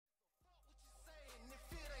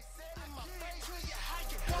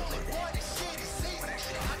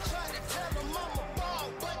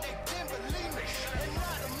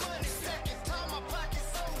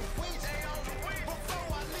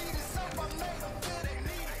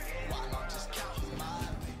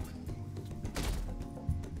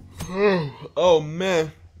Oh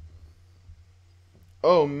man.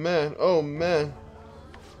 Oh man. Oh man.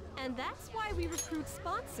 And that's why we recruit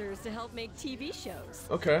sponsors to help make TV shows.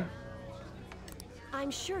 Okay. I'm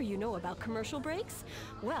sure you know about commercial breaks.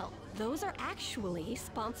 Well, those are actually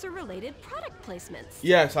sponsor-related product placements.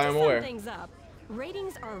 Yes, I am aware. To sum things up,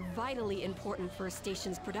 ratings are vitally important for a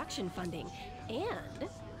station's production funding, and...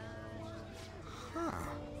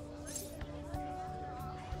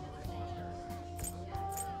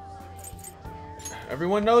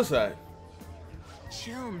 Everyone knows that.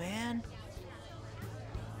 Chill, man.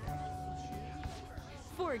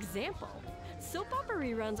 For example, soap opera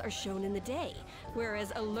reruns are shown in the day,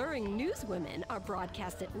 whereas alluring newswomen are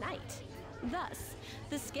broadcast at night. Thus,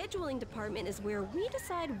 the scheduling department is where we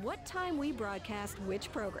decide what time we broadcast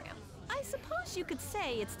which program. I suppose you could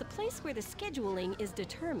say it's the place where the scheduling is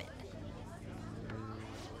determined.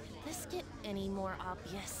 Could this get any more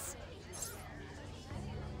obvious?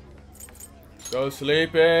 Go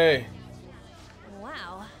sleepy.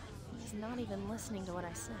 Wow, he's not even listening to what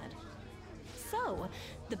I said. So,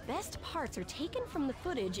 the best parts are taken from the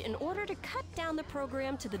footage in order to cut down the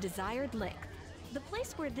program to the desired length. The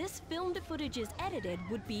place where this filmed footage is edited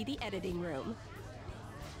would be the editing room.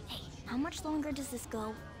 Hey, how much longer does this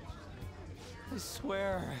go? I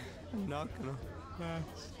swear, I'm not gonna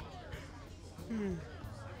last.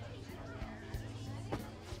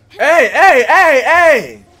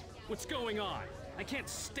 Hey! What's going on? I can't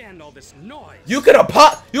stand all this noise. You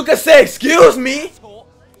could say excuse me. Asshole.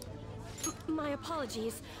 My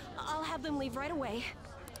apologies. I'll have them leave right away.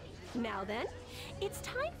 Now then, it's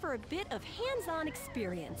time for a bit of hands-on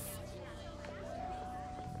experience.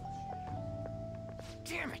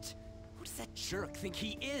 Damn it! Who does that jerk think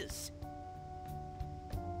he is?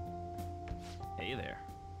 Hey there.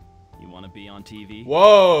 You want to be on TV?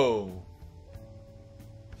 Whoa.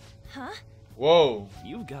 Huh? Whoa.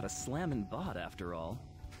 You've got a slammin' bot after all.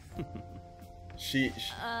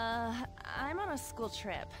 I'm on a school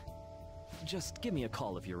trip. Just give me a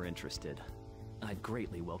call if you're interested. I'd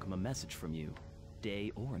greatly welcome a message from you,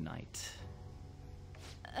 day or night.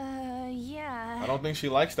 Yeah. I don't think she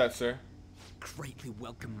likes that, sir. Greatly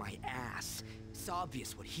welcome my ass. It's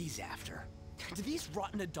obvious what he's after. Do these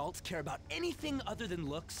rotten adults care about anything other than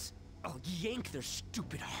looks? I'll yank their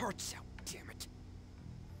stupid hearts out, damn it.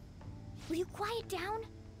 Will you quiet down?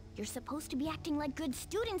 You're supposed to be acting like good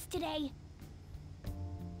students today.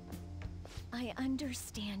 I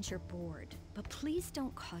understand you're bored, but please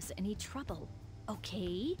don't cause any trouble,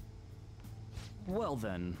 okay? Well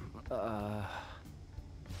then,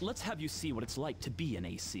 let's have you see what it's like to be an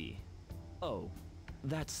AC. Oh,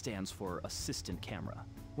 that stands for assistant camera.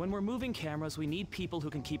 When we're moving cameras, we need people who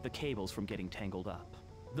can keep the cables from getting tangled up.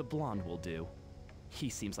 The blonde will do. He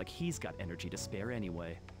seems like he's got energy to spare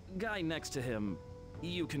anyway. Guy next to him,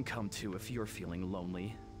 you can come to if you're feeling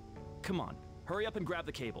lonely. Come on, hurry up and grab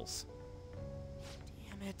the cables.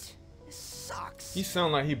 Damn it. This sucks. He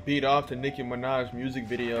sound like he beat off to Nicki Minaj music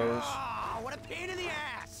videos. Ah, what a pain in the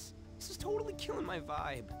ass. This is totally killing my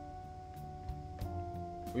vibe.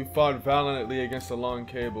 We fought valiantly against the long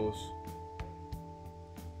cables.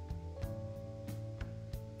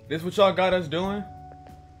 This what y'all got us doing?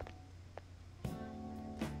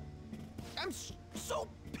 I'm so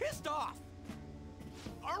pissed off.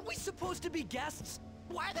 Aren't we supposed to be guests?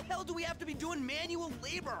 Why the hell do we have to be doing manual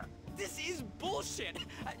labor? This is bullshit.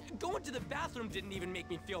 Going to the bathroom didn't even make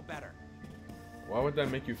me feel better. Why would that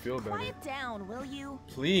make you feel better? Quiet down, will you?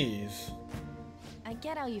 Please. I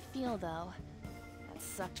get how you feel, though. That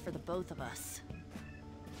sucked for the both of us.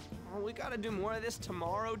 Oh, we gotta do more of this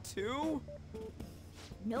tomorrow, too?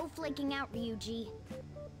 No flaking out, Ryuji.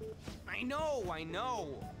 I know.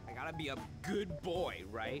 I gotta be a good boy,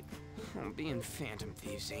 right? Being Phantom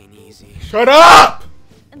Thieves ain't easy. Shut up!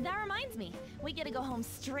 And that reminds me, we get to go home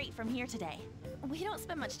straight from here today. We don't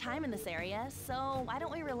spend much time in this area, so why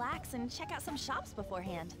don't we relax and check out some shops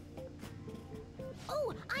beforehand?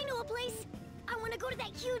 Oh, I know a place! I want to go to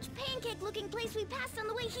that huge pancake-looking place we passed on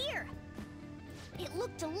the way here. It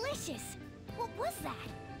looked delicious. What was that?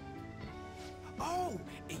 Oh,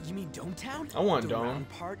 you mean Dometown? I want the Dome. round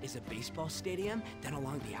part is a baseball stadium, then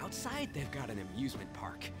along the outside, they've got an amusement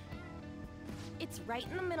park. It's right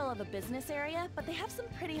in the middle of a business area, but they have some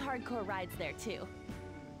pretty hardcore rides there too.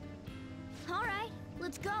 All right,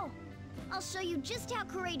 let's go. I'll show you just how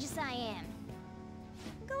courageous I am.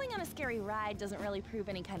 Going on a scary ride doesn't really prove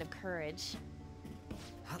any kind of courage.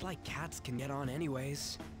 Not like cats can get on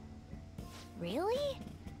anyways. Really?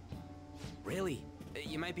 Really?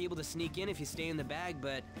 You might be able to sneak in if you stay in the bag,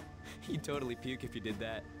 but you'd totally puke if you did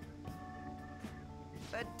that.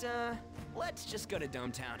 But, let's just go to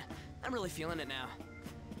Dometown. I'm really feeling it now.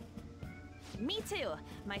 Me too.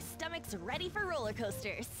 My stomach's ready for roller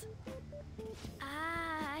coasters.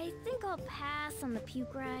 I think I'll pass on the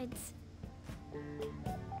puke rides.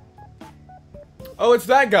 Oh, it's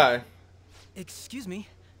that guy. Excuse me.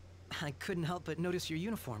 I couldn't help but notice your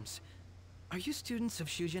uniforms. Are you students of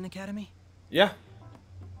Shujin Academy? Yeah.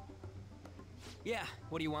 Yeah,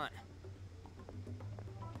 what do you want?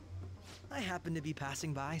 I happened to be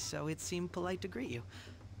passing by, so it seemed polite to greet you.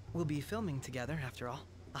 We'll be filming together, after all.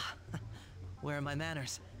 Ah, where are my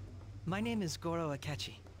manners? My name is Goro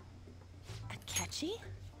Akechi. Akechi?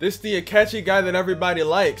 This the Akechi guy that everybody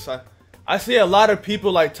likes. I see a lot of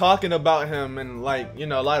people like talking about him, and like, you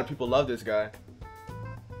know, a lot of people love this guy.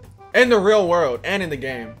 In the real world and in the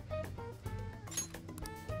game.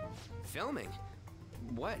 Filming?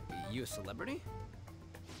 What? You a celebrity?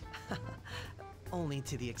 Only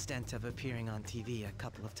to the extent of appearing on TV a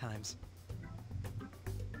couple of times.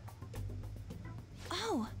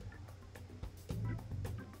 Oh,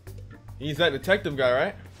 He's that detective guy,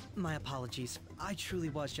 right? My apologies. I truly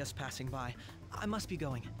was just passing by. I must be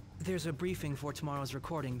going. There's a briefing for tomorrow's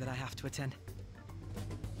recording that I have to attend.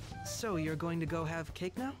 So you're going to go have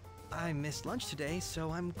cake now? I missed lunch today,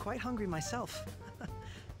 so I'm quite hungry myself.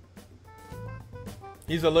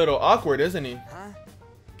 He's a little awkward, isn't he? Huh?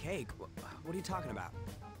 Cake? What are you talking about?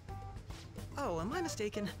 Oh, am I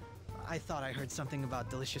mistaken? I thought I heard something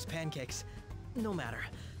about delicious pancakes. No matter.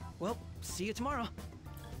 Well, see you tomorrow.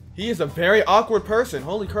 He is a very awkward person.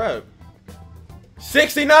 Holy crap.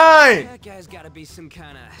 69! That guy's gotta be some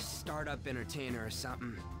kind of startup entertainer or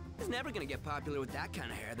something. He's never gonna get popular with that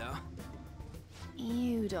kind of hair, though.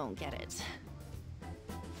 you don't get it.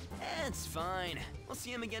 It's fine. We'll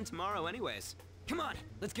see him again tomorrow anyways. Come on,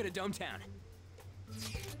 let's go to Dometown.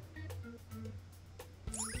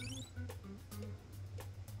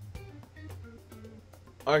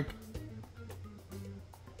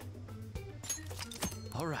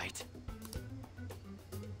 All right.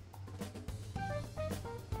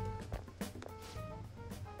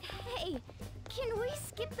 Hey, can we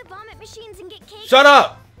skip the vomit machines and get cake? Shut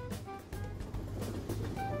up!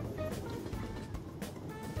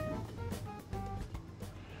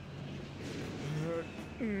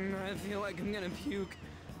 I feel like I'm gonna puke.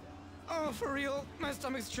 Oh, for real? My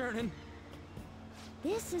stomach's churning.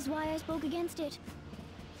 This is why I spoke against it.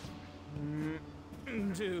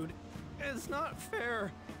 Dude, it's not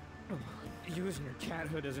fair. Using your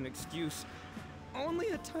cathood as an excuse.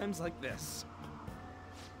 Only at times like this.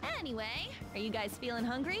 Anyway, are you guys feeling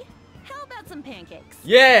hungry? How about some pancakes?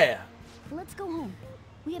 Yeah! Let's go home.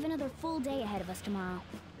 We have another full day ahead of us tomorrow.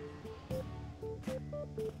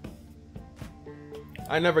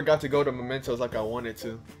 I never got to go to Mementos like I wanted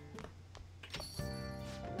to.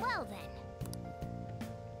 Well then.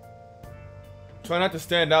 Try not to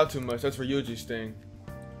stand out too much. That's Ryuji's thing.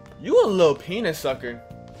 You a little penis sucker.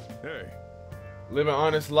 Hey. Live an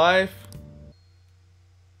honest life.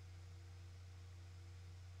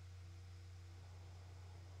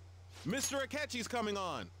 Mr. Akechi's coming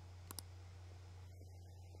on.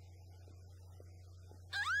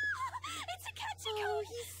 It's Akechi! Oh,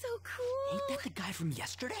 he's so cool. Ain't that the guy from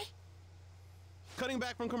yesterday? Cutting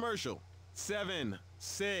back from commercial. 7,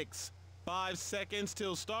 6, 5 seconds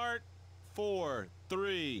till start. 4,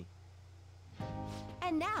 3.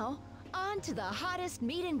 And now, on to the hottest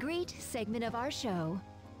meet and greet segment of our show.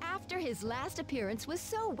 After his last appearance was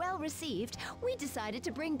so well received, we decided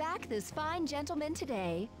to bring back this fine gentleman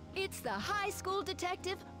today. It's the high school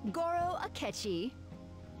detective, Goro Akechi.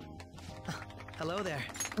 Hello there.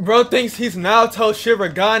 Bro thinks he's Naoto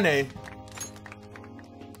Shirogane.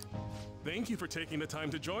 Thank you for taking the time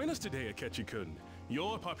to join us today, Akechi-kun.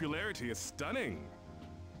 Your popularity is stunning.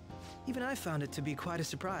 Even I found it to be quite a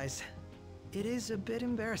surprise. It is a bit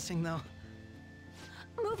embarrassing, though.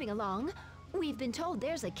 Moving along, we've been told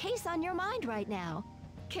there's a case on your mind right now.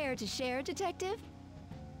 Care to share, detective?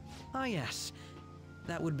 Ah, yes.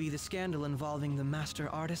 That would be the scandal involving the master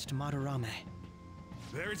artist Madarame.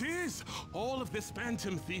 There it is! All of this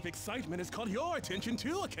Phantom Thief excitement has caught your attention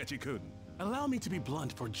too, Akechi-kun. Allow me to be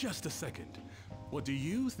blunt for just a second. What do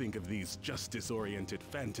you think of these justice-oriented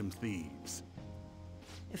Phantom Thieves?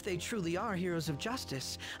 If they truly are heroes of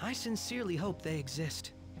justice, I sincerely hope they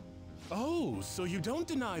exist. Oh, so you don't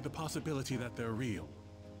deny the possibility that they're real?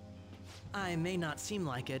 I may not seem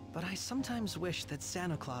like it, but I sometimes wish that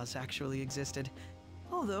Santa Claus actually existed.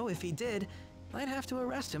 Although, if he did, I'd have to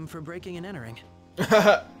arrest him for breaking and entering.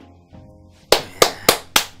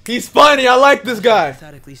 He's funny. I like this guy.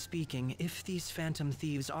 Hypothetically speaking, if these Phantom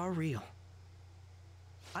Thieves are real,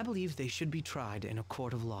 I believe they should be tried in a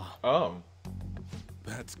court of law. Oh.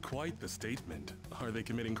 That's quite the statement. Are they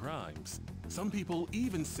committing crimes? Some people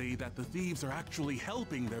even say that the thieves are actually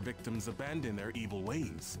helping their victims abandon their evil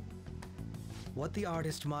ways. What the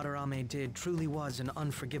artist Madarame did truly was an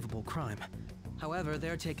unforgivable crime. However,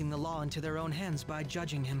 they're taking the law into their own hands by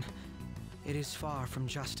judging him. It is far from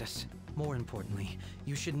justice. More importantly,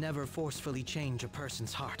 you should never forcefully change a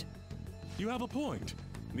person's heart. You have a point.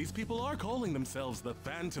 These people are calling themselves the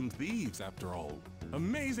Phantom Thieves, after all.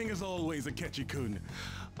 Amazing as always, Akechi-kun.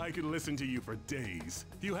 I could listen to you for days.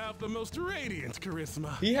 You have the most radiant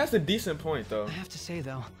charisma. He has a decent point, though. I have to say,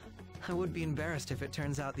 though, I would be embarrassed if it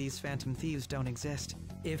turns out these Phantom Thieves don't exist.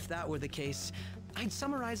 If that were the case, I'd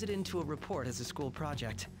summarize it into a report as a school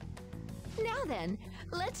project. Now then,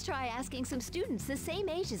 let's try asking some students the same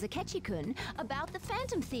age as Akechi-kun about the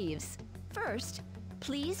Phantom Thieves. First,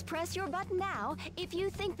 please press your button now if you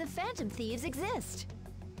think the Phantom Thieves exist.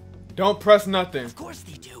 Don't press nothing. Of course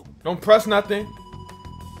they do. Don't press nothing.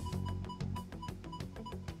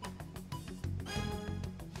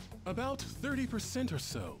 About 30% or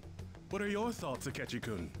so. What are your thoughts,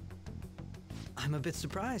 Akechi-kun? I'm a bit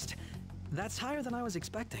surprised. That's higher than I was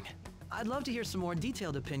expecting. I'd love to hear some more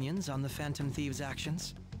detailed opinions on the Phantom Thieves'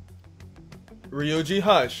 actions. Ryuji,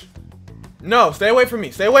 hush. No, stay away from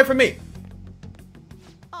me. Stay away from me.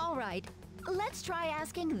 All right, let's try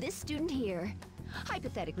asking this student here.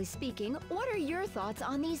 Hypothetically speaking, what are your thoughts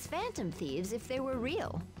on these Phantom Thieves if they were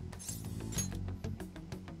real?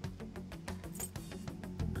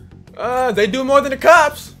 They do more than the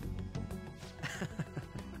cops.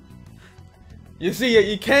 You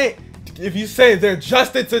see, you can't, if you say they're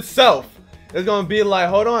justice itself, it's gonna be like,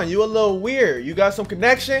 hold on, you a little weird. You got some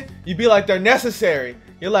connection? You be like, they're necessary.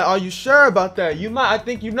 You're like, are you sure about that? You might, I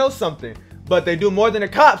think you know something. But they do more than the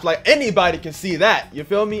cops. Like, anybody can see that. You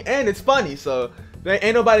feel me? And it's funny, so there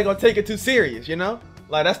ain't nobody gonna take it too serious, you know?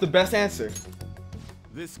 Like, that's the best answer.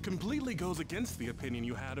 This completely goes against the opinion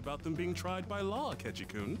you had about them being tried by law,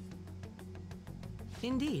 Akechi-kun.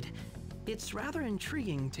 Indeed. It's rather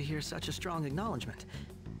intriguing to hear such a strong acknowledgement.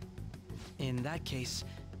 In that case,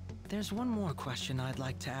 there's one more question I'd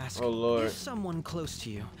like to ask. Oh, Lord. If someone close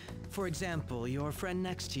to you, for example, your friend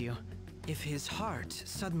next to you, if his heart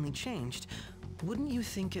suddenly changed, wouldn't you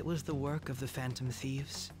think it was the work of the Phantom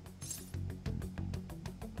Thieves?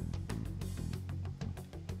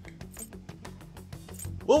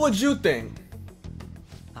 What would you think?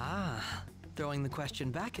 Ah, throwing the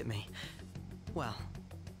question back at me. Well,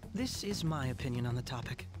 this is my opinion on the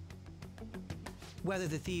topic. Whether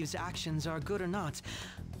the thieves' actions are good or not,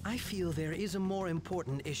 I feel there is a more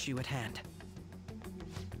important issue at hand.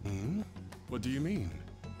 Hmm? What do you mean?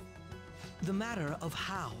 The matter of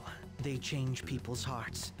how they change people's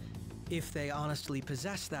hearts. If they honestly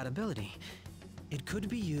possess that ability, it could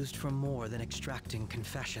be used for more than extracting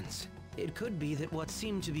confessions. It could be that what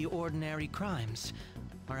seem to be ordinary crimes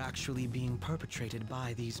are actually being perpetrated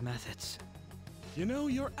by these methods. You know,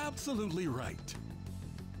 you're absolutely right.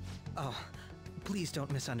 Oh, please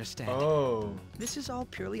don't misunderstand. Oh. This is all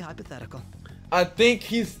purely hypothetical. I think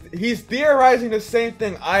he's theorizing the same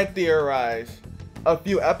thing I theorized a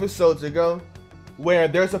few episodes ago, where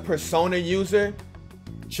there's a persona user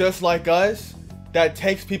just like us that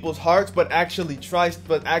takes people's hearts but actually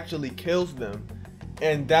kills them.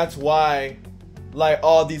 And that's why like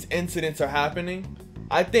all these incidents are happening.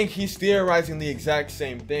 I think he's theorizing the exact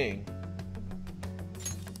same thing.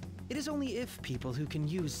 It is only if people who can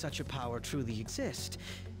use such a power truly exist.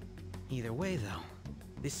 Either way, though,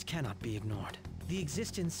 this cannot be ignored. The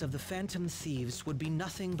existence of the Phantom Thieves would be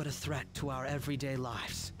nothing but a threat to our everyday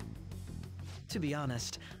lives. To be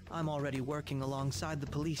honest, I'm already working alongside the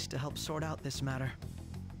police to help sort out this matter.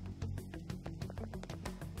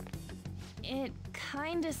 It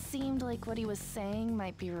kinda seemed like what he was saying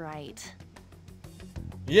might be right.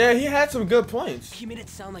 Yeah, he had some good points. He made it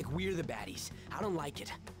sound like we're the baddies. I don't like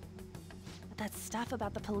it. That stuff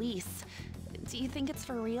about the police, do you think it's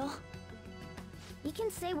for real? He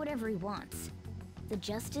can say whatever he wants. The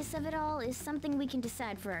justice of it all is something we can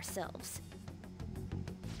decide for ourselves.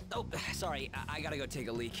 Oh, sorry. I gotta go take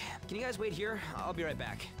a leak. Can you guys wait here? I'll be right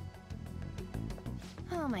back.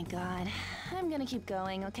 Oh my god. I'm gonna keep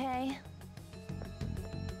going, okay?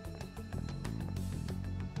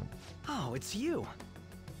 Oh, it's you.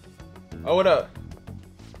 Oh, what up?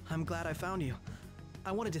 I'm glad I found you.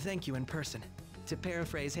 I wanted to thank you in person. To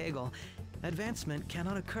paraphrase Hegel, advancement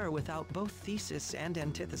cannot occur without both thesis and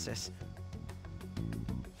antithesis.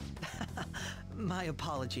 My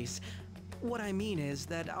apologies. What I mean is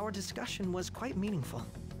that our discussion was quite meaningful.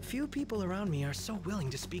 Few people around me are so willing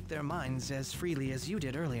to speak their minds as freely as you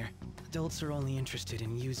did earlier. Adults are only interested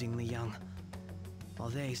in using the young. while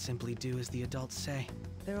they simply do as the adults say.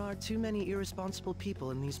 There are too many irresponsible people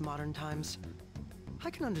in these modern times. I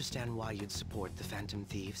can understand why you'd support the Phantom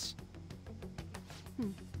Thieves.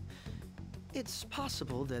 It's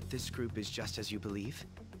possible that this group is just as you believe,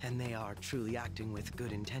 and they are truly acting with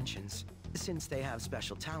good intentions. Since they have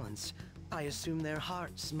special talents, I assume their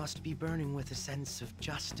hearts must be burning with a sense of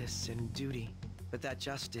justice and duty. But that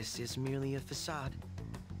justice is merely a facade,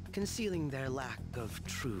 concealing their lack of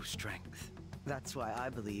true strength. That's why I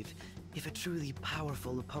believe if a truly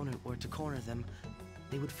powerful opponent were to corner them,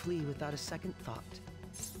 they would flee without a second thought.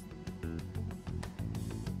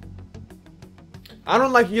 I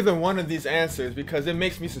don't like either one of these answers because it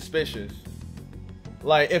makes me suspicious.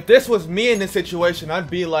 Like, if this was me in this situation, I'd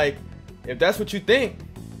be like, if that's what you think,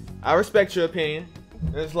 I respect your opinion.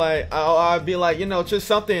 It's like, I'd be like, you know, just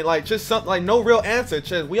something, like no real answer.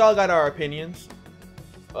 Just, we all got our opinions.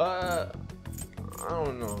 I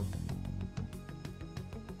don't know.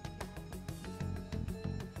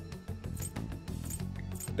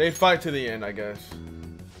 They fight to the end, I guess.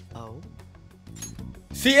 Oh?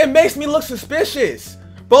 See, it makes me look suspicious.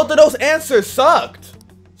 Both of those answers sucked.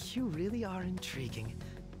 You really are intriguing.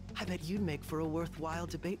 I bet you'd make for a worthwhile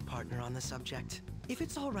debate partner on the subject. If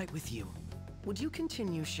it's all right with you, would you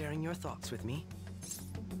continue sharing your thoughts with me?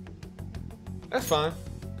 That's fine.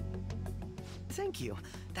 Thank you.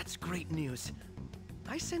 That's great news.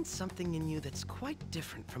 I sense something in you that's quite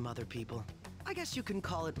different from other people. I guess you can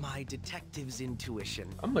call it my detective's intuition.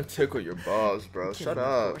 I'm gonna tickle your balls, bro. Shut Of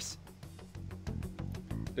up. course.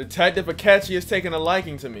 Detective Akechi is taking a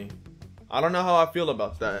liking to me. I don't know how I feel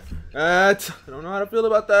about that. I don't know how to feel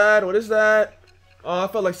about that. What is that? Oh, I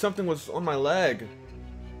felt like something was on my leg.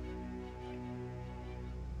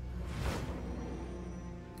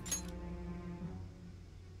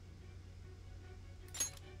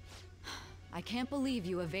 I can't believe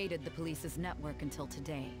you evaded the police's network until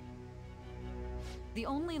today. The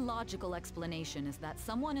only logical explanation is that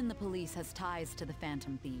someone in the police has ties to the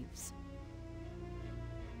Phantom Thieves.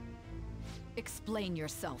 Explain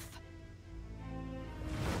yourself.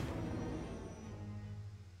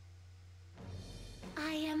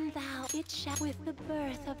 I am thou, it shall with the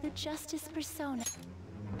birth of the justice persona.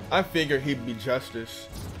 I figured he'd be justice.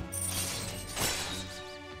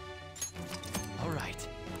 All right.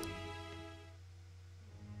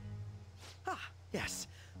 Ah, yes.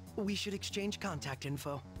 We should exchange contact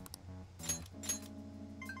info.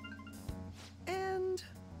 And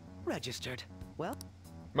registered. Well,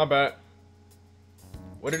 My bad.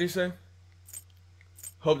 What did he say?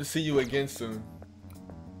 Hope to see you again soon.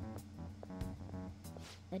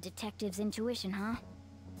 The detective's intuition, huh?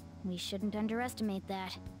 We shouldn't underestimate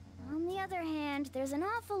that. On the other hand, there's an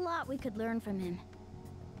awful lot we could learn from him.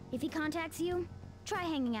 If he contacts you, try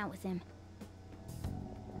hanging out with him.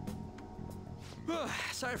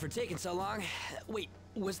 Sorry for taking so long. Wait,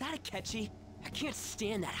 was that Akechi? I can't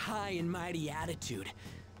stand that high and mighty attitude.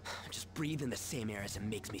 Just breathing the same air as him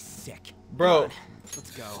makes me sick. Bro,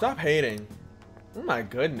 let's go. Stop hating. Oh my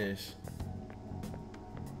goodness.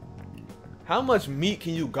 How much meat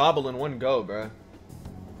can you gobble in one go, bro?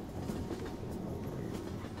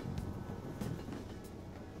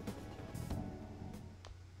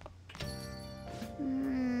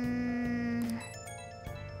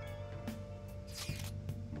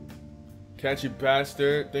 Catchy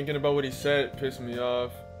bastard. Thinking about what he said pissed me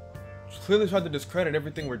off. Clearly tried to discredit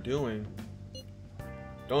everything we're doing.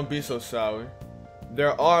 Don't be so sour.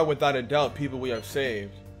 There are, without a doubt, people we have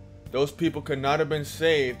saved. Those people could not have been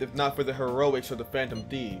saved if not for the heroics of the Phantom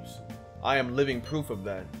Thieves. I am living proof of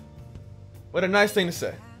that. What a nice thing to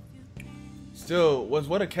say. Still, was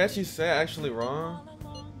what Akechi said actually wrong?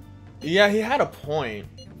 Yeah, he had a point.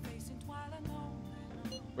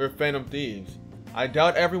 We're Phantom Thieves. I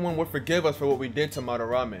doubt everyone would forgive us for what we did to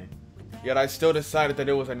Madarame. Yet I still decided that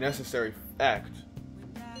it was a necessary act.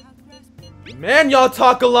 Man, y'all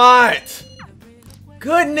talk a lot!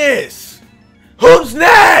 Goodness! Who's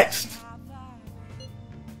next?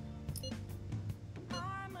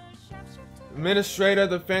 Administrator,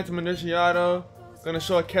 the Phantom Initiato. Gonna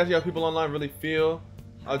show Akechi how people online really feel.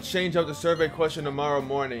 I'll change up the survey question tomorrow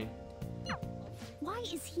morning. Why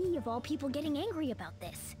is he, of all people, getting angry about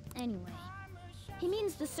this? Anyway, he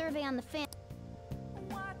means the survey on the fan.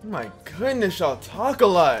 My goodness, y'all talk a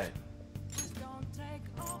lot.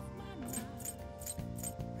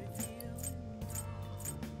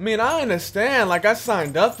 I mean, I understand. Like, I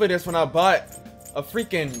signed up for this when I bought a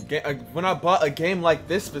freaking when I bought a game like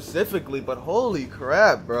this specifically. But holy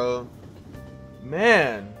crap, bro,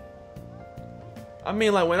 man. I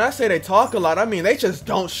mean, like, when I say they talk a lot, I mean they just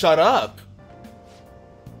don't shut up.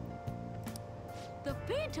 The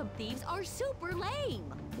Phantom Thieves are super lame.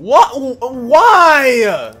 What?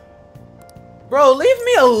 Why? Bro, leave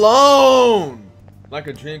me alone. Like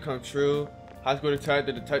a dream come true. High school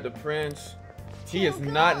detective, Detective Prince. He is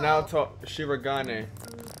not now talk Shirogane.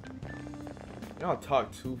 Y'all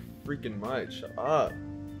talk too freaking much. Shut up.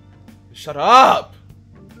 Shut up!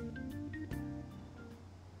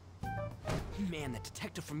 Man, that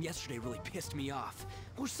detective from yesterday really pissed me off.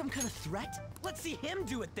 Was some kind of threat? Let's see him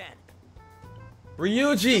do it then.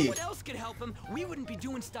 Ryuji! If someone else could help him, we wouldn't be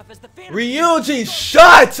doing stuff as the Phantom. Ryuji,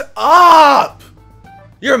 shut up!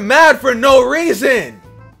 You're mad for no reason!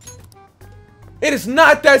 It is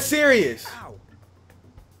not that serious! Ow.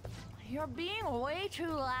 You're being way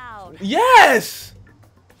too loud. Yes!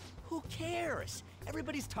 Who cares?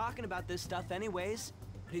 Everybody's talking about this stuff anyways.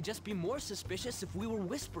 It'd just be more suspicious if we were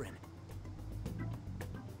whispering.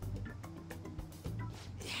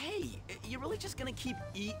 Hey, you really just gonna keep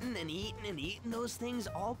eating and eating and eating those things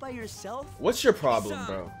all by yourself? What's your problem,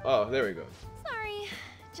 bro? Oh, there we go. Sorry,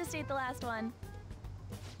 just ate the last one.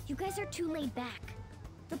 You guys are too laid back.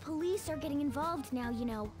 The police are getting involved now, you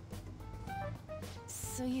know.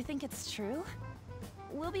 So you think it's true?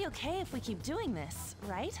 We'll be okay if we keep doing this,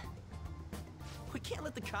 right? We can't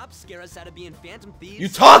let the cops scare us out of being phantom thieves. You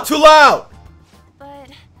talk too loud! But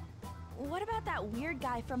what about that weird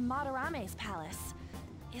guy from Madarame's palace?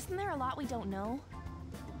 Isn't there a lot we don't know?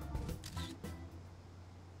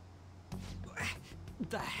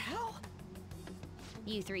 The hell?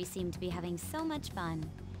 You three seem to be having so much fun.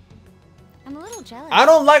 I'm a little jealous. I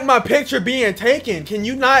don't like my picture being taken. Can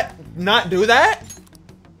you not do that?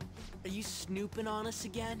 Are you snooping on us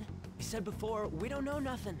again? You said before, we don't know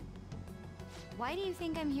nothing. Why do you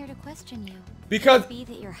think I'm here to question you? Because Could it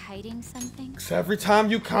be that you're hiding something? every time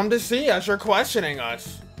you come to see us, you're questioning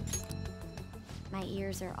us. My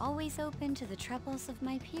ears are always open to the troubles of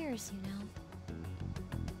my peers, you know.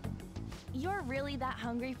 You're really that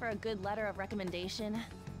hungry for a good letter of recommendation?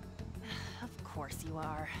 Of course you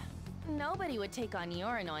are. Nobody would take on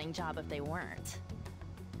your annoying job if they weren't.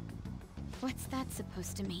 What's that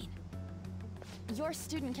supposed to mean? You're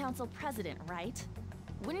student council president, right?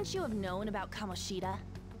 Wouldn't you have known about Kamoshida?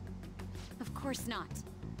 Of course not.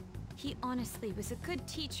 He honestly was a good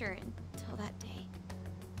teacher until that day.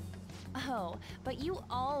 Oh, but you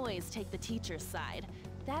always take the teacher's side.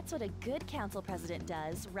 That's what a good council president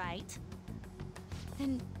does, right?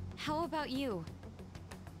 Then how about you?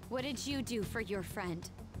 What did you do for your friend?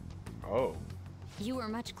 Oh. You were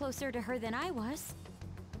much closer to her than I was.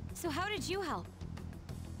 So how did you help?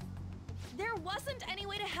 There wasn't any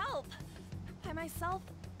way to help. By myself,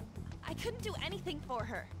 I couldn't do anything for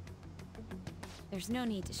her. There's no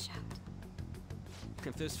need to shout.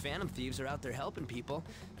 If those phantom thieves are out there helping people,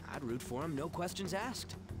 I'd root for them, no questions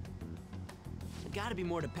asked. They've got to be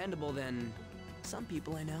more dependable than some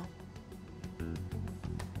people I know.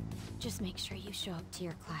 Just make sure you show up to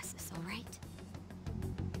your classes, all right?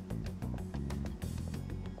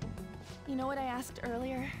 You know what I asked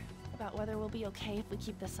earlier? About whether we'll be okay if we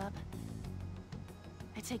keep this up?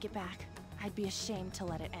 I take it back. I'd be ashamed to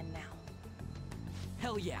let it end now.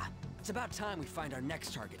 Hell yeah. It's about time we find our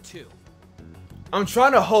next target, too. I'm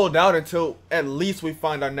trying to hold out until at least we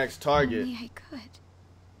find our next target. Only I could.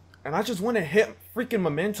 And I just want to hit freaking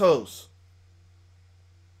mementos.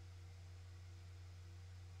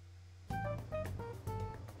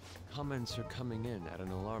 Comments are coming in at an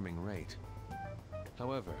alarming rate.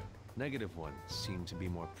 However, negative ones seem to be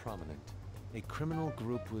more prominent. A criminal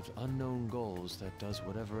group with unknown goals that does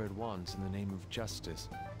whatever it wants in the name of justice.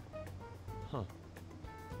 Huh.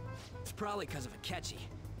 It's probably because of Akechi.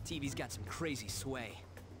 TV's got some crazy sway.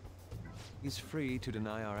 He's free to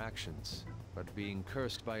deny our actions, but being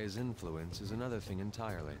cursed by his influence is another thing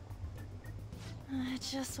entirely.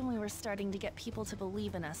 Just when we were starting to get people to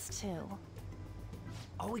believe in us, too.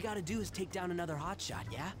 All we gotta do is take down another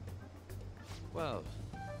hotshot, yeah? Well,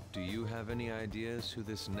 do you have any ideas who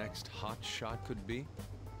this next hot shot could be?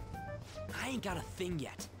 I ain't got a thing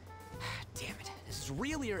yet. Damn it, this is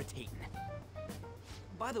really irritating.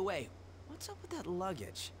 By the way, what's up with that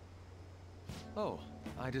luggage? Oh,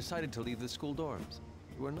 I decided to leave the school dorms.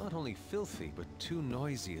 You are not only filthy, but too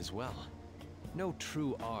noisy as well. No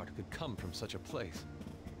true art could come from such a place.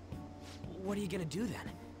 What are you gonna do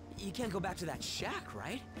then? You can't go back to that shack,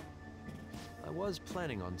 right? I was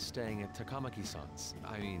planning on staying at Takamaki-san's,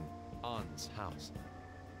 Ann's house.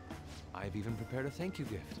 I've even prepared a thank you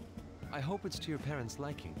gift. I hope it's to your parents'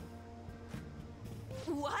 liking.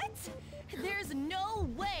 What? There's no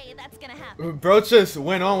way that's gonna happen. Bro just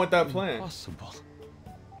went on with that plan. Impossible.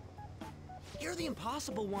 You're the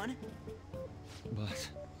impossible one. But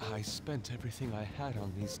I spent everything I had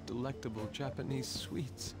on these delectable Japanese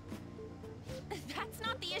sweets. That's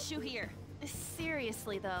not the issue here.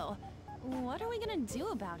 Seriously, though, what are we gonna do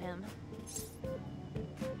about him?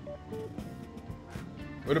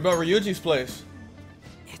 What about Ryuji's place?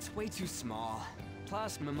 It's way too small.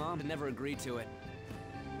 Plus, my mom would never agree to it.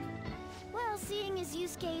 Well, seeing as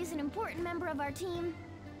Yusuke is an important member of our team,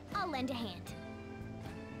 I'll lend a hand.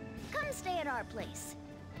 Come stay at our place.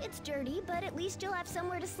 It's dirty, but at least you'll have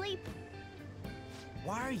somewhere to sleep.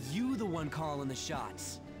 Why are you the one calling the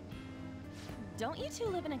shots? Don't you two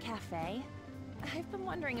live in a cafe? I've been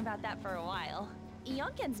wondering about that for a while.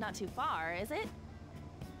 Yonken's not too far, is it?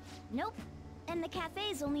 Nope. And the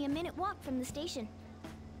cafe's only a minute walk from the station.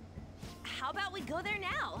 How about we go there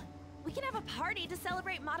now? We can have a party to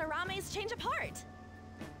celebrate Madarame's change of heart.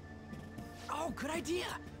 Oh, good idea.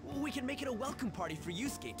 We can make it a welcome party for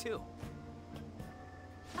Yusuke, too.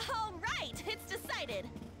 All right, it's decided.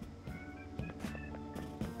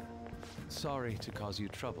 Sorry to cause you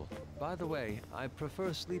trouble. By the way, I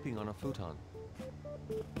prefer sleeping on a futon.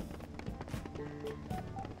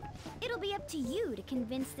 It'll be up to you to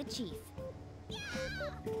convince the chief.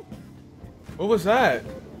 What was that?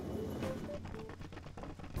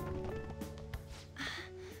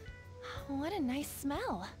 What a nice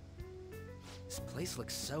smell. This place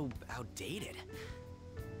looks so outdated.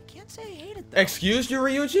 Can't say I hate it, though. Excuse you,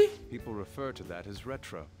 Ryuji? People refer to that as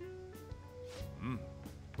retro.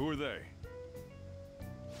 Who are they?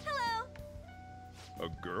 Hello. A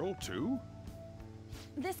girl, too?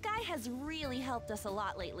 This guy has really helped us a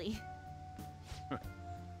lot lately.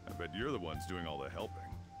 I bet you're the ones doing all the helping.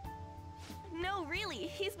 No, really,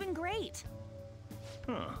 he's been great.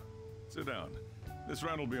 Huh. Sit down. This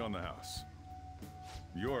round will be on the house.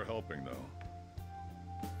 You're helping, though.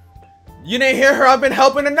 You didn't hear her? I've been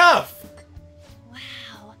helping enough.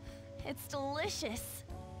 Wow, it's delicious.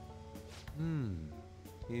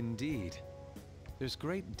 Indeed. There's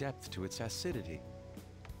great depth to its acidity.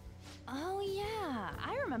 Oh yeah,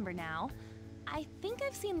 I remember now. I think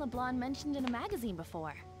I've seen LeBlanc mentioned in a magazine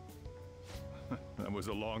before. That was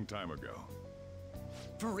a long time ago.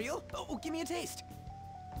 For real? Oh, give me a taste.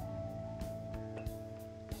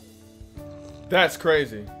 That's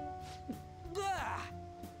crazy. Ah.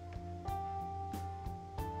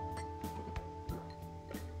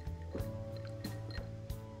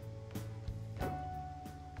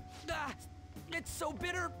 Ah, it's so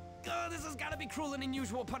bitter. This has got to be cruel and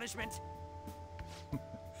unusual punishment.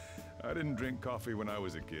 I didn't drink coffee when I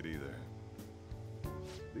was a kid either.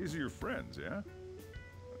 These are your friends, yeah?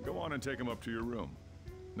 Go on and take them up to your room.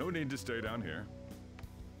 No need to stay down here.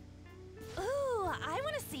 Ooh, I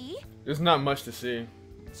want to see. There's not much to see.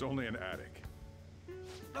 It's only an attic.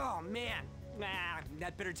 Oh man,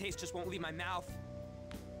 that bitter taste just won't leave my mouth.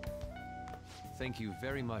 Thank you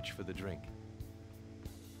very much for the drink.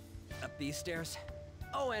 Up these stairs.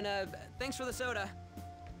 Oh, and thanks for the soda.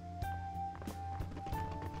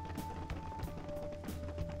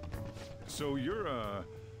 So you're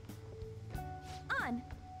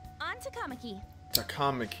On to Kamiki.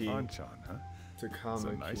 Takamaki. Anchan, huh? Takamaki. That's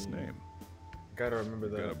a nice name. Gotta remember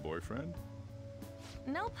that. Got a boyfriend?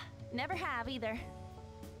 Nope, never have either.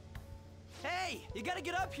 Hey, you gotta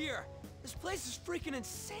get up here. This place is freaking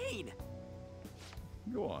insane.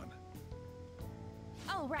 Go on.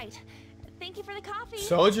 Oh, right. Thank you for the coffee.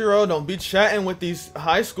 Sojiro, don't be chatting with these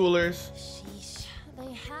high schoolers. Sheesh,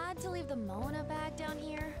 they had to leave the Mona bag down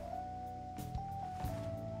here.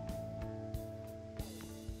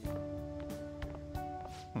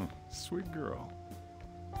 Sweet girl.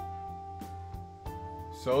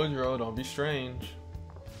 Sojiro, don't be strange.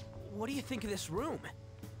 What do you think of this room?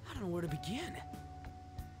 I don't know where to begin.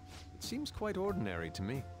 It seems quite ordinary to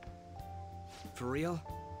me. For real?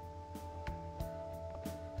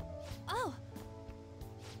 Oh,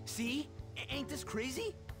 See? Ain't this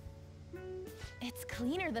crazy? it's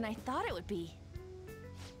cleaner than I thought it would be.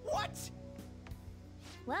 What?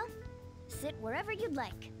 Well, sit wherever you'd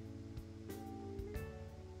like.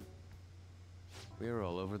 We're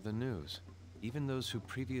all over the news. Even those who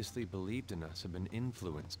previously believed in us have been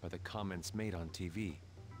influenced by the comments made on TV.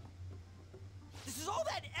 This is all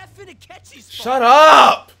that effing Akechi's fault. Shut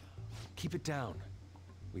up! Keep it down.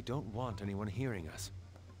 We don't want anyone hearing us.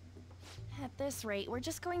 At this rate, we're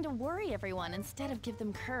just going to worry everyone instead of give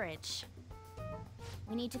them courage.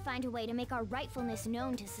 We need to find a way to make our rightfulness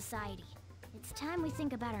known to society. It's time we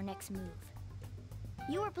think about our next move.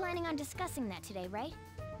 You were planning on discussing that today, right?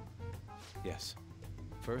 Yes.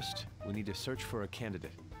 First, we need to search for a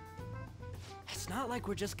candidate. It's not like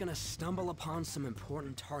we're just gonna stumble upon some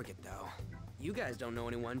important target, though. You guys don't know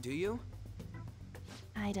anyone, do you?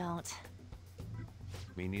 I don't.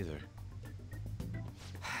 Me neither.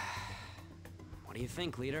 What do you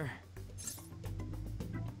think, leader?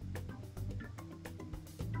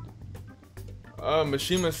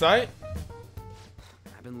 Mishima site?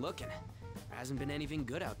 I've been looking. There hasn't been anything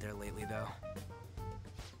good out there lately, though.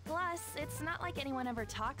 Plus, it's not like anyone ever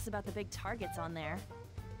talks about the big targets on there.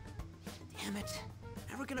 Damn it.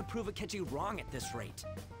 Never gonna prove Akechi wrong at this rate.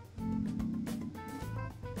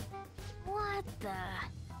 What the?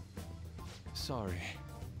 Sorry.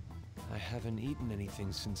 I haven't eaten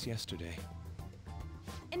anything since yesterday.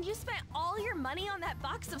 And you spent all your money on that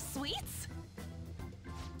box of sweets?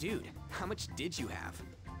 Dude, how much did you have?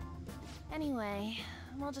 Anyway,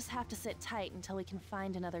 we'll just have to sit tight until we can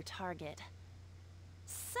find another target.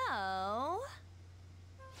 So...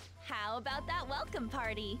 how about that welcome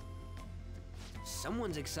party?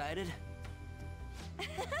 Someone's excited.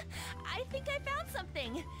 I think I found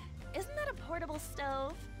something. Isn't that a portable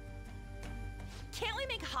stove? Can't we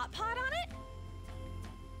make hot pot on it?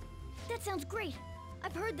 That sounds great.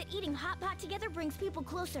 I've heard that eating hot pot together brings people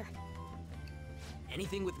closer.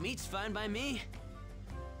 Anything with meat's fine by me.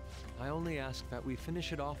 I only ask that we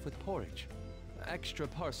finish it off with porridge. Extra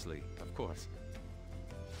parsley, of course.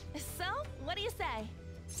 So, what do you say?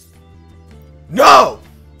 No!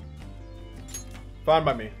 Fine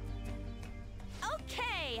by me.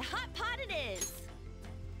 Okay, hot pot it is.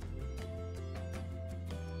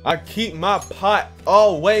 I keep my pot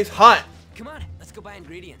always hot. Come on, let's go buy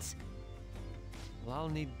ingredients. Well, I'll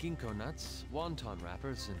need ginkgo nuts, wonton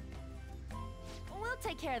wrappers, and... We'll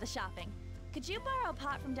take care of the shopping. Could you borrow a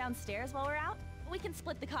pot from downstairs while we're out? We can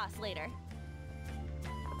split the cost later.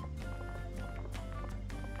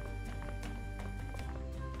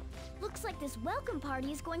 Looks like this welcome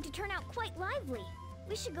party is going to turn out quite lively.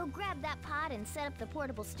 We should go grab that pot and set up the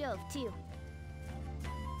portable stove, too.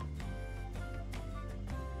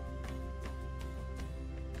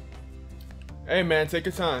 Hey man, take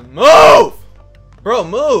your time. Move! Bro,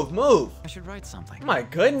 move. I should write something. My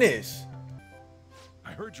goodness.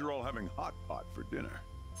 I heard you're all having hot pot for dinner.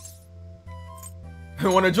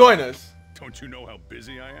 Want to join us? Don't you know how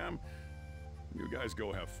busy I am? You guys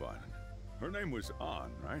go have fun. Her name was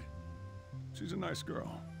An, right? She's a nice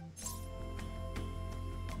girl.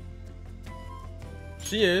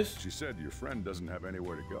 She is. She said your friend doesn't have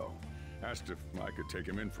anywhere to go. Asked if I could take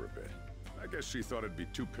him in for a bit. I guess she thought it'd be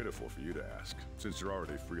too pitiful for you to ask, since you're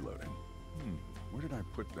already freeloading. Where did I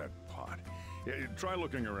put that pot? Yeah, try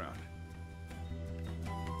looking around.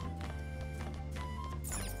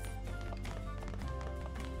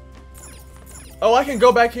 Oh, I can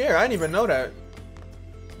go back here. I didn't even know that.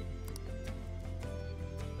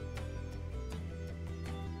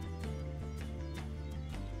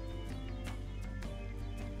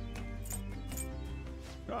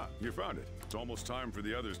 Ah, you found it. It's almost time for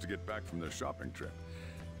the others to get back from their shopping trip.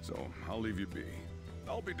 So, I'll leave you be.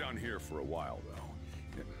 I'll be down here for a while,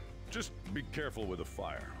 though. Yeah, just be careful with the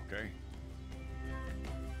fire, okay?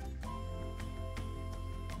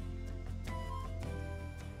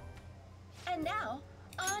 And now,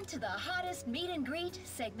 on to the hottest meet and greet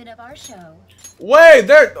segment of our show. Wait,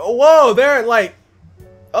 they're like,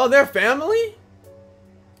 oh, they're family?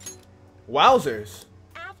 Wowzers.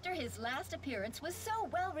 After his last appearance was so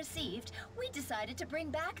well received, we decided to bring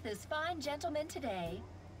back this fine gentleman today.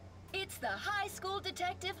 It's the high school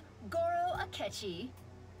detective, Goro Akechi.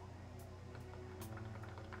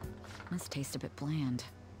 Must taste a bit bland.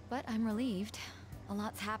 But I'm relieved. A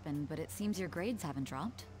lot's happened, but it seems your grades haven't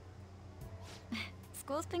dropped.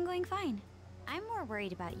 School's been going fine. I'm more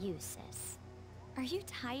worried about you, sis. Are you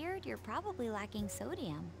tired? You're probably lacking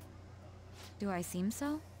sodium. Do I seem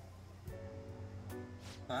so?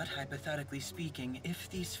 But hypothetically speaking, if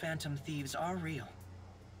these phantom thieves are real,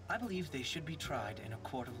 I believe they should be tried in a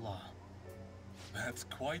court of law. That's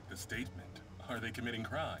quite the statement. Are they committing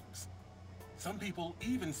crimes? Some people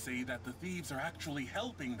even say that the thieves are actually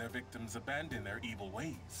helping their victims abandon their evil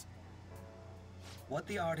ways. What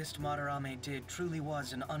the artist Madarame did truly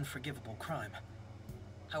was an unforgivable crime.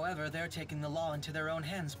 However, they're taking the law into their own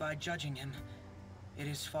hands by judging him. It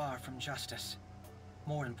is far from justice.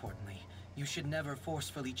 More importantly, you should never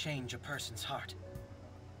forcefully change a person's heart.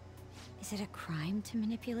 Is it a crime to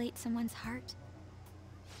manipulate someone's heart?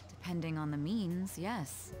 Depending on the means,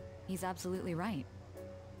 yes. He's absolutely right.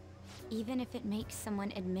 Even if it makes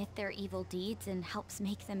someone admit their evil deeds and helps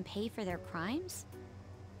make them pay for their crimes?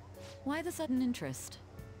 Why the sudden interest?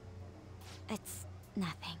 It's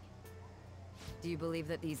nothing. Do you believe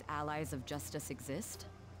that these allies of justice exist?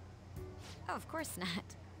 Oh, of course not.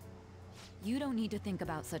 You don't need to think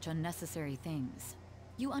about such unnecessary things.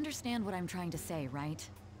 You understand what I'm trying to say, right?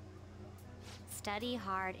 Study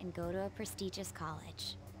hard and go to a prestigious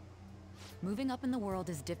college. Moving up in the world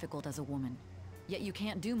is difficult as a woman. Yet you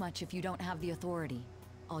can't do much if you don't have the authority.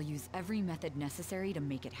 I'll use every method necessary to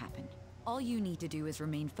make it happen. All you need to do is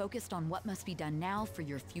remain focused on what must be done now for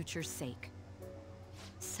your future's sake.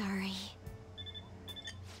 Sorry.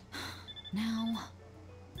 Now...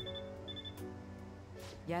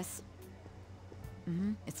 Yes?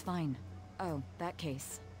 It's fine. Oh, that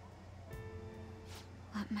case.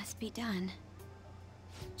 What must be done?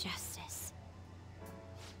 Justice.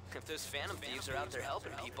 If those Phantom Thieves are out there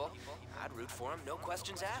helping people, I'd root for them, no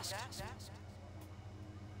questions asked.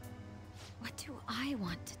 What do I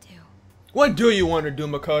want to do? What do you want to do,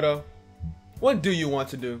 Makoto? What do you want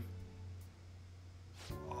to do?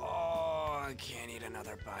 Oh, I can't eat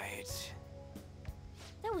another bite.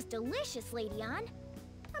 That was delicious, Lady Ann.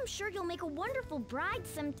 I'm sure you'll make a wonderful bride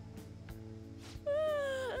some...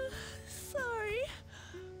 Sorry.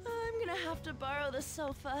 I'm gonna have to borrow the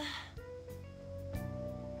sofa.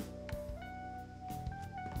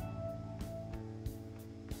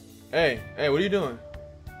 Hey, what are you doing?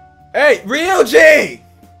 Hey, Ryuji!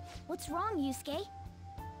 What's wrong, Yusuke?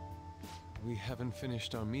 We haven't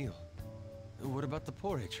finished our meal. What about the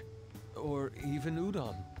porridge? Or even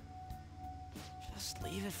udon? Just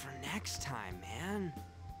leave it for next time, man.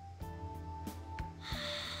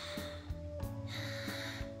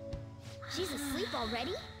 She's asleep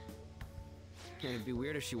already? It'd be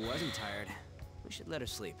weird if she wasn't tired. We should let her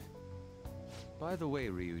sleep. By the way,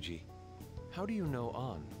 Ryuji, how do you know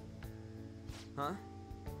An? Huh?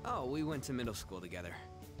 Oh, we went to middle school together.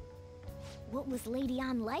 What was Lady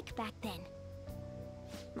Ann like back then?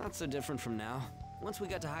 Not so different from now. Once we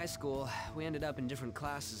got to high school, we ended up in different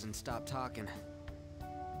classes and stopped talking.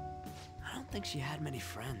 I don't think she had many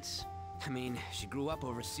friends. I mean, she grew up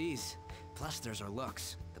overseas. Plus, there's her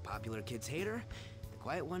looks. The popular kids hate her, the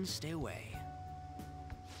quiet ones stay away.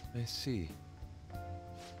 I see.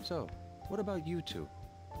 So, what about you two?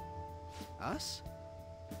 Us?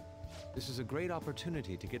 This is a great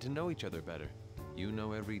opportunity to get to know each other better. You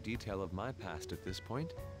know every detail of my past at this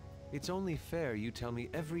point. It's only fair you tell me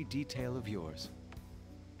every detail of yours.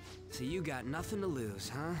 So you got nothing to lose,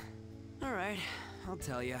 huh? Alright, I'll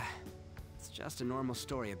tell you. It's just a normal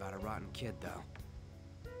story about a rotten kid, though.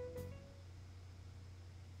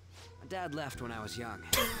 My dad left when I was young.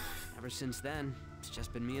 Ever since then, it's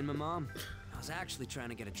just been me and my mom. I was actually trying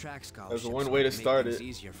to get a track scholarship. That's one way to start it.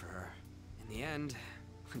 Easier for her. In the end,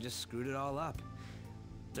 I just screwed it all up.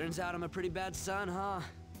 Turns out I'm a pretty bad son, huh?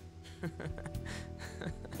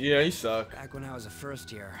 Yeah, you suck. Back when I was a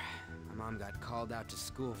first year, my mom got called out to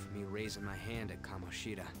school for me raising my hand at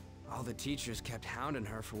Kamoshida. All the teachers kept hounding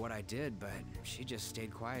her for what I did, but she just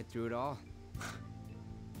stayed quiet through it all.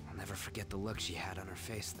 I'll never forget the look she had on her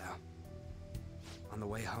face, though. On the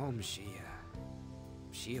way home,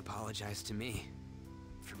 she apologized to me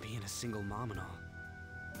for being a single mom and all.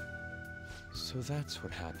 So that's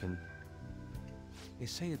what happened. They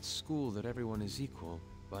say at school that everyone is equal,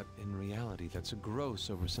 but in reality that's a gross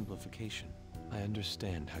oversimplification. I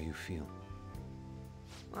understand how you feel.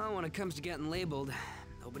 Well, when it comes to getting labeled,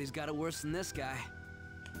 nobody's got it worse than this guy.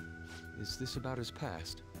 Is this about his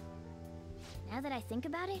past? Now that I think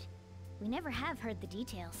about it, we never have heard the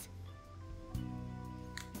details.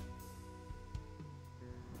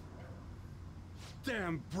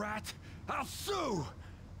 Damn brat! I'll sue!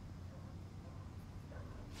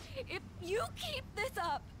 If you keep this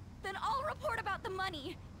up, then I'll report about the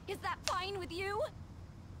money. Is that fine with you?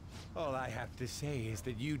 All I have to say is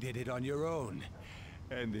that you did it on your own,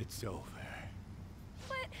 and it's over.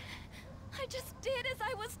 But I just did as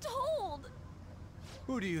I was told.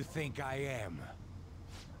 Who do you think I am?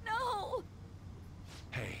 No!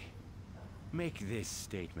 Hey, make this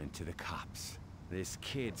statement to the cops. This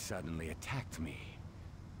kid suddenly attacked me.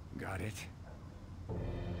 Got it?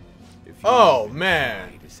 If you even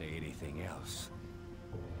try to say anything else,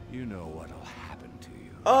 you know what'll happen to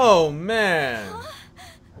you. Oh man.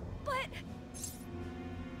 But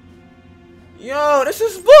yo, this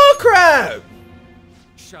is bullcrap.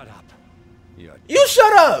 Shut up. You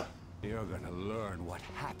shut up. You're gonna learn what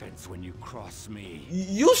happens when you cross me.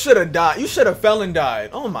 You should have died. You should have fell and died.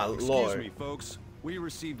 Oh my lord. Excuse me, folks. We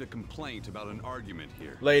received a complaint about an argument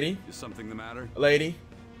here. Lady. Is something the matter? Lady.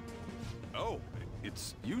 Oh,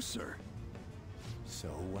 it's you, sir. So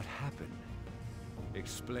what happened?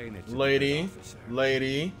 Explain it to Lady. the officer.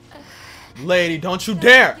 Lady. Lady, don't you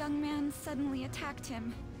dare! young man suddenly attacked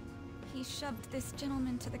him. He shoved this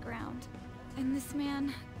gentleman to the ground, and this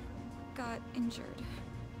man got injured.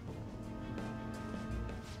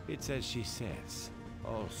 It's as she says.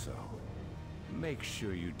 Also, make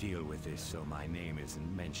sure you deal with this so my name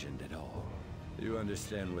isn't mentioned at all. You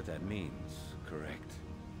understand what that means, correct?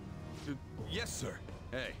 Yes, sir.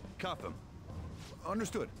 Hey, cuff him.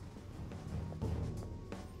 Understood.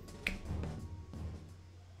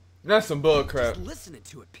 That's some bull crap. Just listening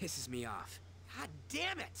to it pisses me off. God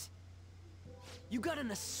damn it! You got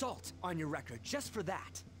an assault on your record just for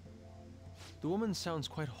that. The woman sounds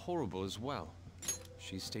quite horrible as well.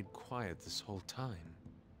 She stayed quiet this whole time.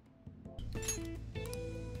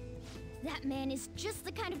 That man is just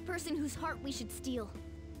the kind of person whose heart we should steal.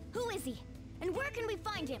 Who is he? And where can we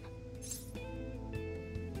find him?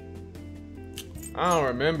 I don't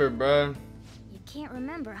remember, bruh. You can't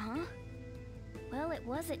remember, huh? Well, it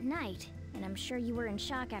was at night, and I'm sure you were in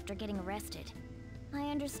shock after getting arrested. I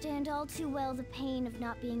understand all too well the pain of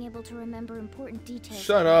not being able to remember important details.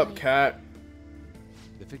 Shut up, Cat.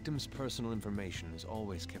 The victim's personal information is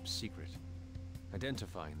always kept secret.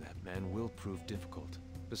 Identifying that man will prove difficult.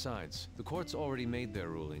 Besides, the courts already made their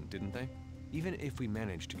ruling, didn't they? Even if we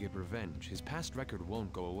manage to get revenge, his past record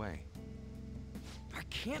won't go away. I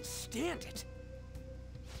can't stand it.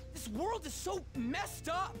 This world is so messed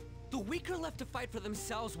up. The weak are left to fight for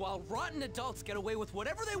themselves while rotten adults get away with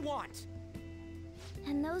whatever they want.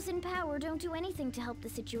 And those in power don't do anything to help the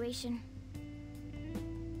situation.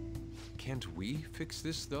 Can't we fix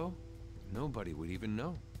this, though? Nobody would even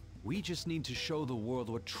know. We just need to show the world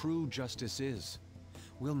what true justice is.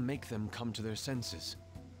 We'll make them come to their senses.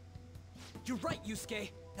 You're right,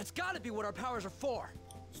 Yusuke. That's gotta be what our powers are for.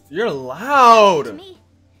 You're loud! To me,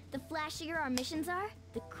 the flashier our missions are,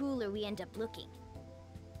 the cooler we end up looking.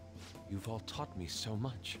 You've all taught me so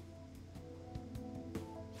much.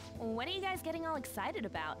 What are you guys getting all excited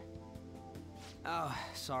about? Oh,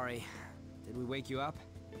 sorry. Did we wake you up?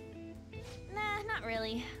 Nah, not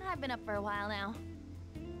really. I've been up for a while now.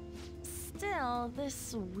 Still,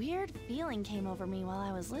 this weird feeling came over me while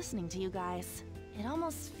I was listening to you guys. It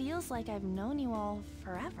almost feels like I've known you all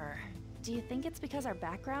forever. Do you think it's because our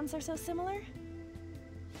backgrounds are so similar?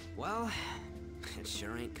 Well, it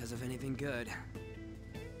sure ain't because of anything good.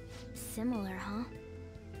 Similar, huh?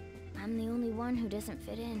 I'm the only one who doesn't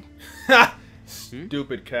fit in.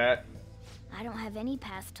 Stupid Cat. I don't have any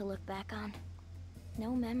past to look back on.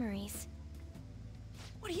 No memories.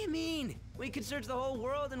 What do you mean? We could search the whole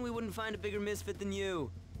world and we wouldn't find a bigger misfit than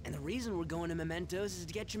you. And the reason we're going to Mementos is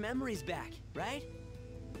to get your memories back, right?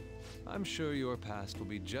 I'm sure your past will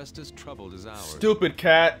be just as troubled as ours. Stupid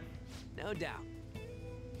Cat. No doubt.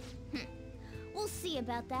 We'll see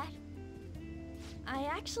about that. I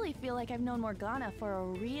actually feel like I've known Morgana for a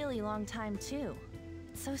really long time, too.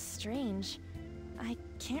 It's so strange. I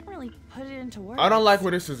can't really put it into words. I don't like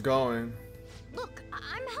where this is going. Look,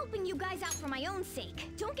 I'm helping you guys out for my own sake.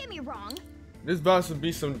 Don't get me wrong. This about to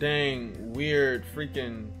be some dang weird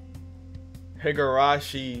freaking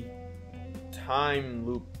Higurashi time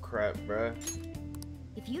loop crap, bruh.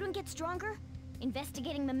 If you don't get stronger,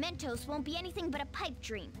 investigating Mementos won't be anything but a pipe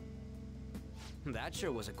dream. That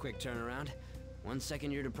sure was a quick turnaround. 1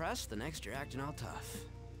 second you're depressed, the next you're acting all tough.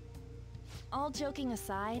 All joking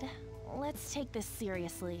aside, let's take this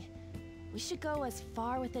seriously. We should go as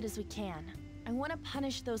far with it as we can. I want to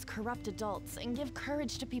punish those corrupt adults and give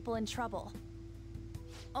courage to people in trouble.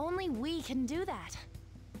 Only we can do that.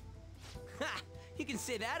 Ha! You can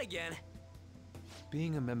say that again.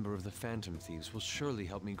 Being a member of the Phantom Thieves will surely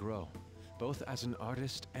help me grow, both as an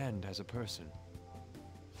artist and as a person.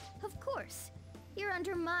 Of course. You're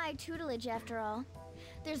under my tutelage after all.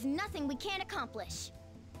 There's nothing we can't accomplish.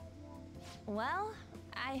 Well,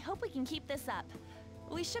 I hope we can keep this up.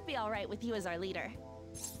 We should be all right with you as our leader.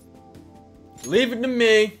 Leave it to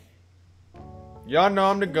me. Y'all know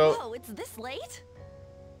I'm the GOAT. Whoa, it's this late?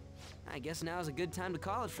 I guess now's a good time to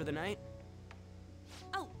call it for the night.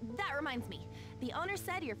 Oh, that reminds me. The owner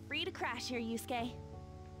said you're free to crash here, Yusuke.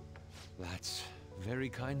 That's very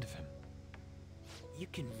kind of him. You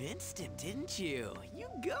convinced him, didn't you? You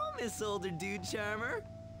go, Miss Older Dude Charmer.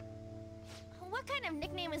 What kind of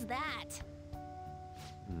nickname is that?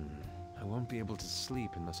 I won't be able to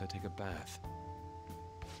sleep unless I take a bath.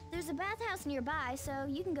 There's a bathhouse nearby, so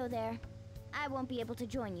you can go there. I won't be able to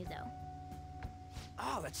join you, though.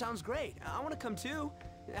 Oh, that sounds great. I want to come too.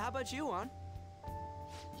 How about you, Juan?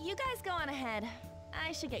 You guys go on ahead.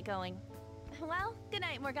 I should get going. Well, good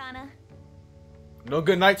night, Morgana. No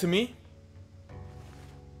good night to me?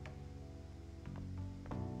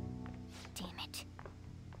 Damn it.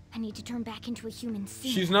 I need to turn back into a human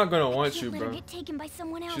soon. She's not gonna want you, Let bro. her get taken by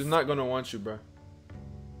someone else. She's not gonna want you, bro.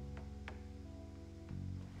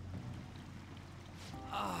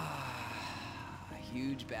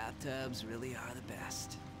 Huge bathtubs really are the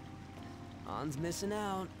best. On's missing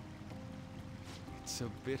out. It's a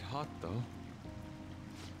bit hot, though.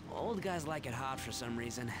 Old guys like it hot for some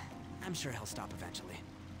reason. I'm sure he'll stop eventually.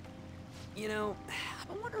 You know, I've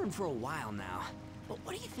been wondering for a while now, but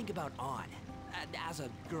what do you think about On? As a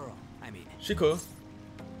girl, I mean. She cool.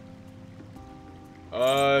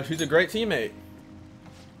 She's a great teammate.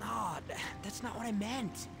 No, that's not what I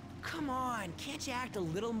meant. Come on, can't you act a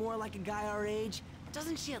little more like a guy our age?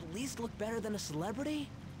 Doesn't she at least look better than a celebrity?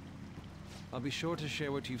 I'll be sure to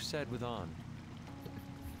share what you've said with An.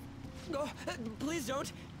 Oh, please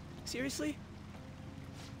don't. Seriously?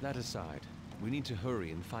 That aside, we need to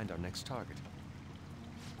hurry and find our next target.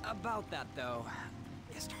 About that, though,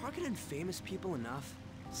 is targeting famous people enough?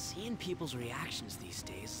 Seeing people's reactions these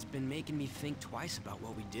days has been making me think twice about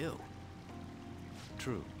what we do.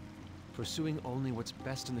 True. Pursuing only what's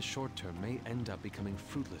best in the short term may end up becoming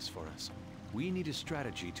fruitless for us. We need a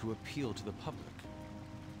strategy to appeal to the public.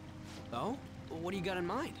 Oh? What do you got in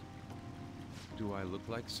mind? Do I look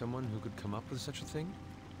like someone who could come up with such a thing?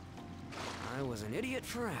 I was an idiot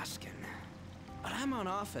for asking. But I'm on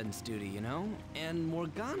offense duty, you know? And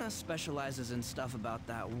Morgana specializes in stuff about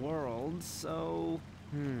that world, so...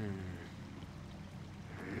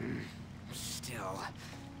 Still...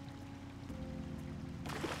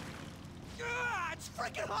 It's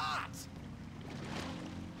freaking hot!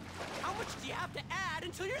 How much do you have to add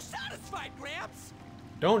until you're satisfied, Gramps?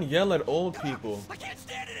 Don't yell at old people. I can't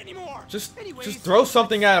stand it anymore. Just Anyways, throw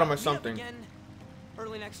something at them or meet up something. again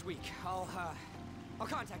early next week. I'll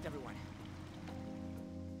contact everyone.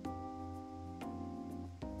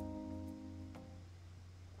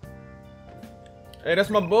 Hey,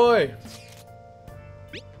 that's my boy.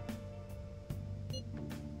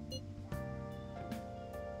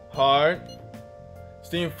 Hard.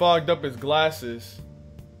 Steam fogged up his glasses.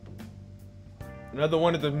 Another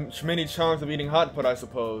one of the many charms of eating hot pot, I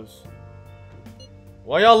suppose.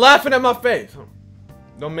 Why y'all laughing at my face?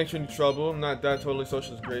 Don't make you any trouble. I'm not that totally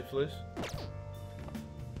social as Grapeflish.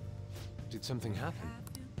 Did something happen?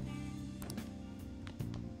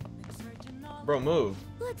 Bro, move.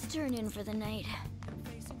 Let's turn in for the night.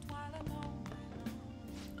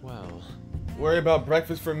 Well... Worry about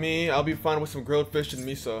breakfast for me. I'll be fine with some grilled fish and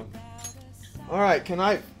miso. Alright, can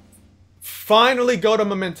I finally go to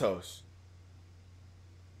Mementos?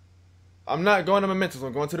 I'm not going to Mementos.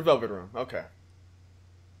 I'm going to the Velvet Room. Okay.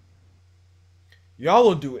 Y'all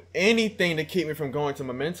will do anything to keep me from going to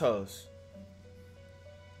Mementos.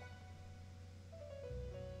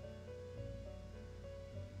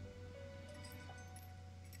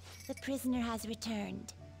 The prisoner has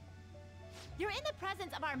returned. You're in the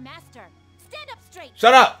presence of our master. Stand up straight.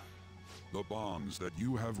 Shut up! The bonds that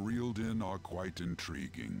you have reeled in are quite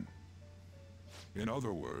intriguing. In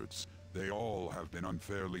other words, they all have been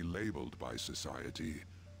unfairly labeled by society,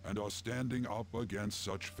 and are standing up against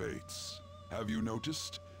such fates. Have you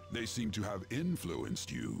noticed? They seem to have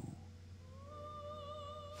influenced you.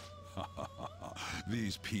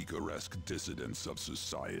 These picaresque dissidents of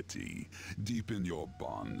society, deepen your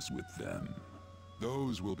bonds with them.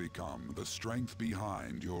 Those will become the strength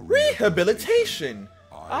behind your rehabilitation.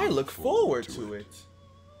 I look forward to it.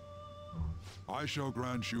 I shall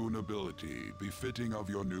grant you an ability befitting of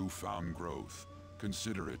your newfound growth.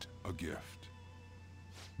 Consider it a gift.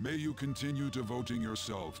 May you continue devoting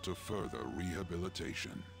yourself to further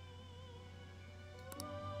rehabilitation.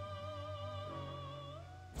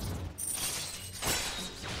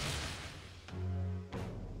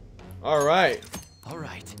 All right. All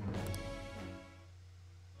right.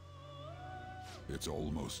 It's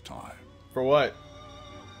almost time. For what?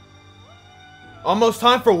 Almost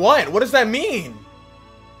time for what? What does that mean?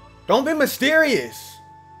 Don't be mysterious.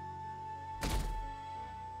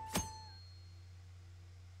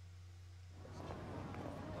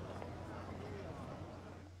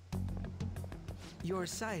 You're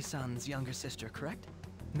Sai-san's younger sister, correct?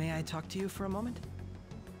 May I talk to you for a moment?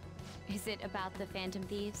 Is it about the Phantom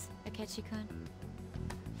Thieves, Akechi-kun?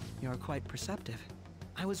 You're quite perceptive.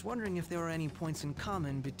 I was wondering if there were any points in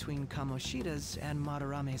common between Kamoshida's and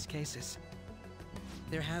Madarame's cases.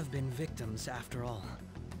 There have been victims, after all.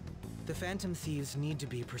 The Phantom Thieves need to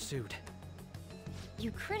be pursued.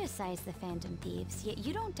 You criticize the Phantom Thieves, yet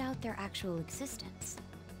you don't doubt their actual existence.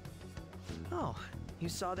 Oh, you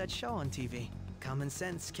saw that show on TV. Common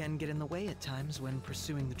sense can get in the way at times when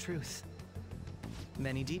pursuing the truth.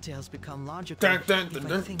 Many details become logical if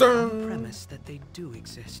I think on premise that they do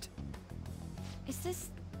exist. Is this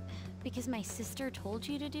because my sister told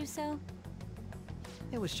you to do so?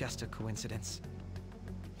 It was just a coincidence.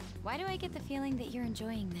 Why do I get the feeling that you're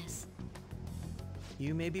enjoying this?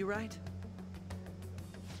 You may be right.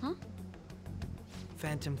 Huh?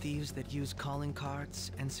 Phantom thieves that use calling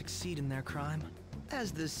cards and succeed in their crime.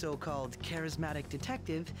 As the so-called charismatic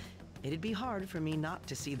detective, it'd be hard for me not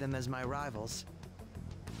to see them as my rivals.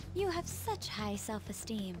 You have such high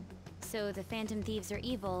self-esteem. So the Phantom Thieves are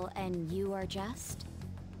evil and you are just?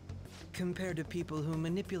 compared to people who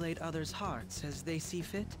manipulate others' hearts as they see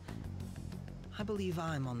fit, I believe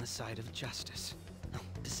I'm on the side of justice.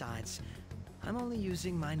 Besides, I'm only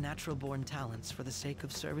using my natural-born talents for the sake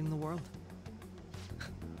of serving the world.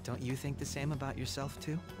 Don't you think the same about yourself,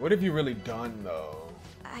 too? What have you really done, though?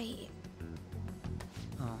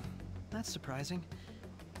 Oh, that's surprising.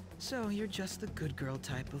 So you're just the good girl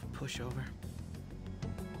type of pushover.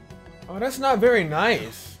 Oh, that's not very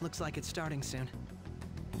nice. Looks like it's starting soon.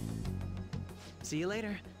 See you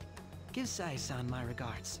later. Give Sai-san my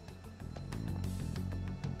regards.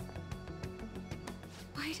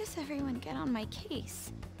 Why does everyone get on my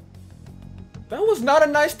case? That was not a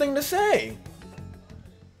nice thing to say.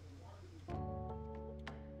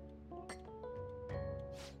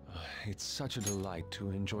 It's such a delight to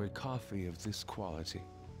enjoy coffee of this quality.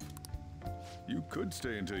 You could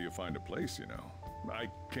stay until you find a place, you know. I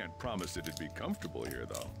can't promise it'd be comfortable here,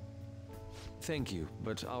 though. Thank you,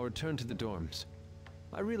 but I'll return to the dorms.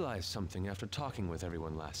 I realized something after talking with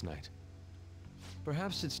everyone last night.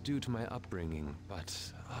 Perhaps it's due to my upbringing, but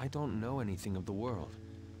I don't know anything of the world,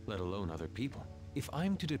 let alone other people. If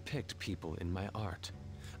I'm to depict people in my art,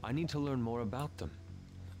 I need to learn more about them.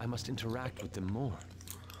 I must interact with them more.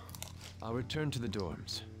 I'll return to the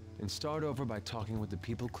dorms and start over by talking with the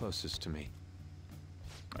people closest to me.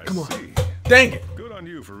 Come on. Dang it! Good on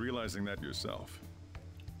you for realizing that yourself.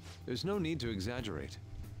 There's no need to exaggerate.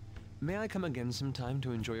 May I come again sometime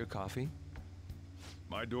to enjoy your coffee?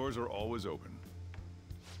 My doors are always open.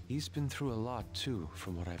 He's been through a lot, too,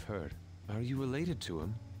 from what I've heard. Are you related to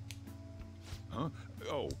him? Huh?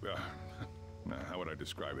 Oh, how would I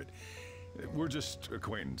describe it? We're just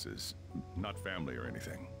acquaintances, not family or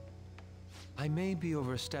anything. I may be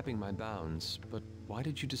overstepping my bounds, but why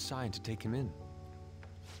did you decide to take him in?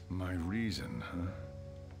 My reason,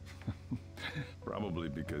 huh? Probably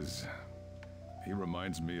because he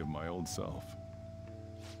reminds me of my old self.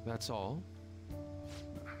 That's all?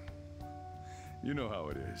 You know how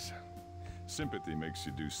it is. Sympathy makes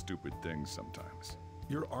you do stupid things sometimes.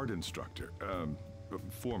 Your art instructor,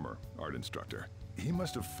 former art instructor, he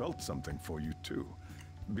must have felt something for you too,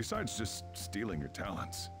 besides just stealing your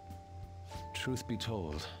talents. Truth be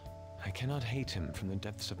told, I cannot hate him from the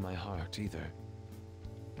depths of my heart either.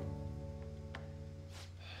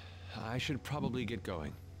 I should probably get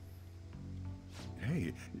going.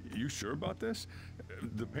 Hey, you sure about this?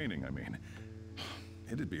 The painting, I mean.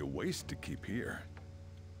 It'd be a waste to keep here.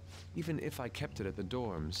 Even if I kept it at the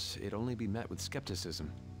dorms, it'd only be met with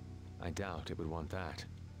skepticism. I doubt it would want that.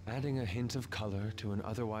 Adding a hint of color to an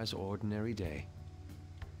otherwise ordinary day.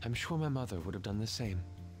 I'm sure my mother would have done the same.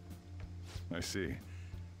 I see.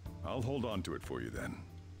 I'll hold on to it for you then.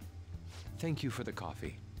 Thank you for the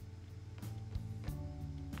coffee.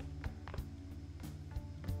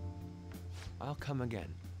 I'll come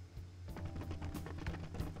again.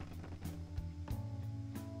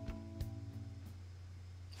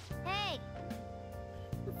 Hey!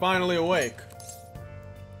 You're finally awake.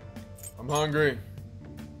 I'm hungry.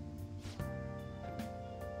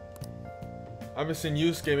 I haven't seen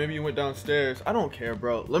Yusuke. Maybe you went downstairs. I don't care,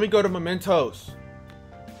 bro. Let me go to Mementos.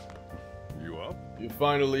 You up? You're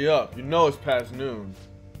finally up. You know it's past noon.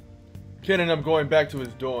 Kid ended up going back to his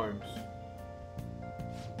dorms.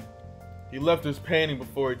 He left his painting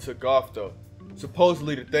before he took off, though.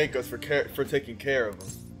 Supposedly to thank us for taking care of him.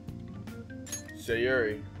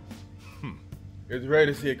 Sayuri. It's rare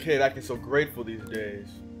to see a kid acting so grateful these days.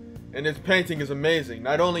 And his painting is amazing.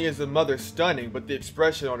 Not only is the mother stunning, but the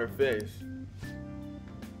expression on her face.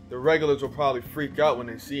 The regulars will probably freak out when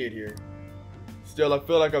they see it here. Still, I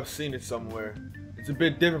feel like I've seen it somewhere. It's a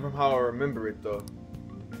bit different from how I remember it, though.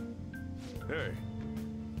 Hey.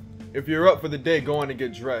 If you're up for the day, go on and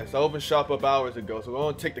get dressed. I opened shop up hours ago, so go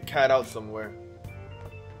and take the cat out somewhere.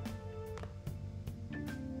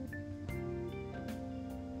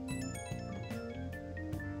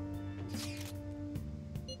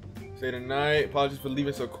 Say tonight. Apologies for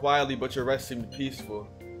leaving so quietly, but your rest seemed peaceful.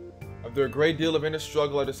 After a great deal of inner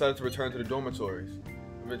struggle, I decided to return to the dormitories.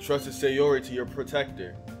 I've entrusted Sayori to your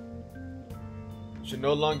protector. It should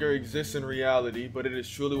no longer exist in reality, but it is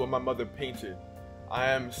truly what my mother painted. I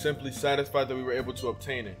am simply satisfied that we were able to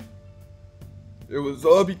obtain it. It was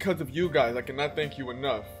all because of you guys. I cannot thank you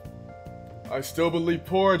enough. I still believe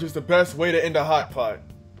porridge is the best way to end a hot pot.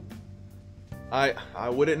 I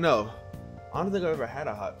wouldn't know. I don't think I've ever had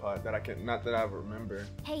a hot pot not that I remember.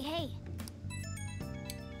 Hey.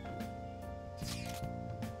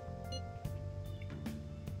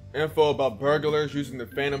 Info about burglars using the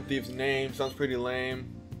Phantom Thief's name sounds pretty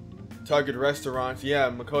lame. Target restaurants, yeah,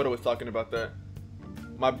 Makoto was talking about that.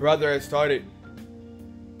 My brother has started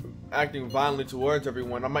acting violently towards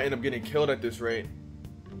everyone. I might end up getting killed at this rate.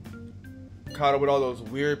 Caught up with all those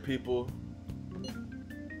weird people.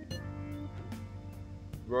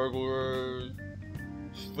 Regulars.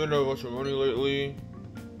 Spend a bunch of money lately.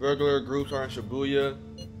 Regular groups are in Shibuya.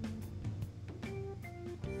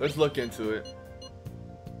 Let's look into it.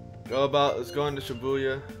 Let's go into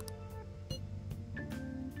Shibuya.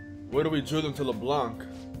 Where do we drew them to LeBlanc?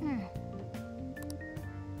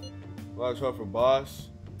 Last try for boss.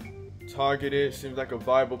 Targeted. Seems like a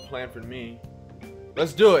viable plan for me.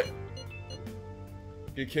 Let's do it.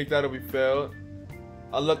 Get kicked out if we failed.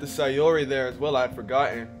 I left the Sayori there as well. I had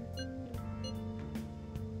forgotten.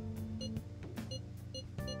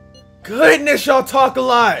 Goodness, y'all talk a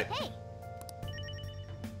lot.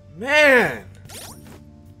 Man.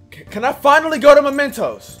 Can I finally go to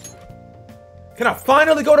Mementos? Can I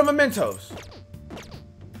finally go to Mementos?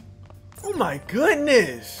 Oh my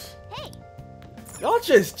goodness. Y'all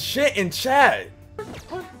just chit and chat.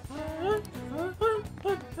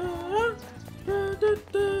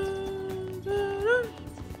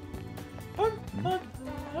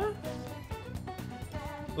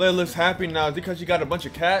 Leia looks happy now. Is it because you got a bunch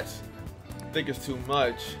of cats? I think it's too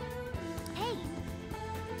much.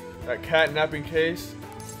 That catnapping case.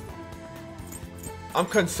 I'm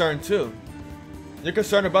concerned too. You're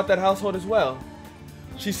concerned about that household as well.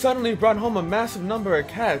 She suddenly brought home a massive number of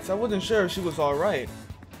cats. I wasn't sure if she was alright.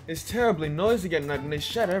 It's terribly noisy at night and they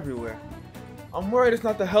shed everywhere. I'm worried it's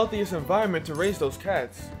not the healthiest environment to raise those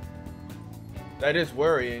cats. That is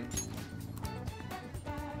worrying.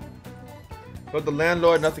 But the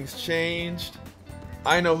landlord, nothing's changed.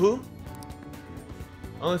 I know who?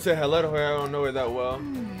 I only say hello to her, I don't know her that well.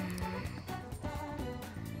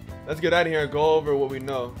 Let's get out of here and go over what we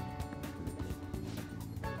know.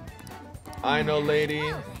 I know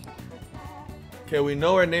lady. Okay, we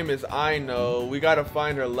know her name is I know. We gotta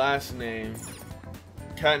find her last name.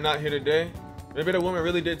 Cat not here today? Maybe the woman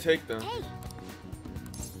really did take them.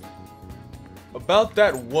 About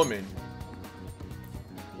that woman.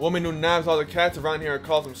 Woman who nabs all the cats around here and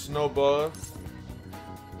calls them Snowball.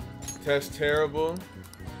 That's terrible.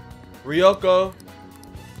 Ryoko.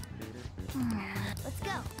 Let's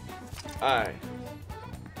go. Alright.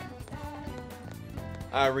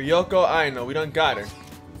 Ryoko, I know. We done got her.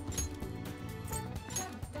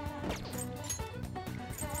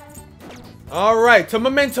 Alright, to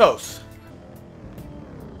Mementos.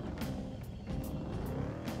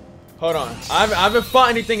 Hold on. I haven't fought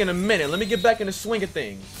anything in a minute. Let me get back in the swing of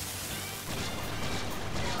things.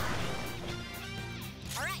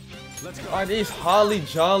 Let's go. Are these holly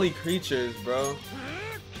jolly creatures, bro?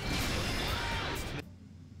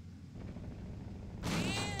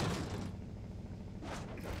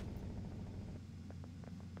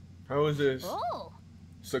 How is this? Oh.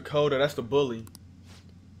 Sakota, that's the bully.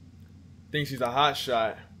 Thinks he's a hot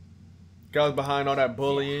shot. Guy was behind all that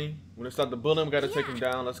bullying. When it start the bullying, we gotta take him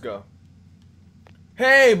down. Let's go.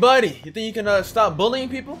 Hey, buddy. You think you can stop bullying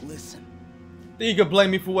people? Listen. Think you can blame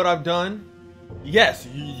me for what I've done? Yes,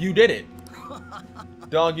 you did it.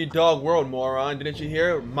 Dog eat dog world, moron. Didn't you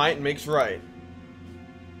hear? Might makes right.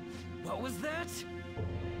 What was that?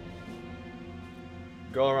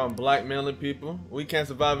 Go around blackmailing people. We can't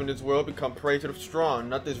survive in this world. Become prey to the strong.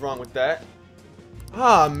 Nothing's wrong with that.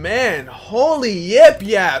 Ah, man. Holy yip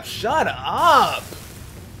yap. Shut up.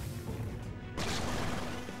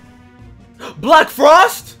 Black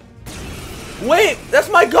Frost? Wait, that's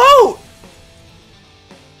my goat.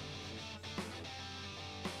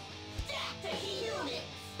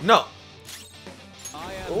 No.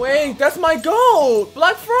 Wait, that's my goat.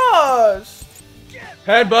 Black Frost.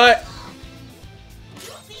 Headbutt.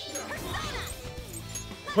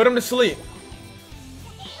 Put him to sleep.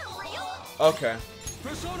 Okay.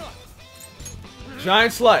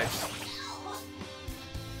 Giant slice.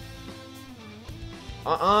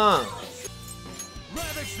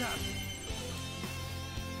 Ravage them.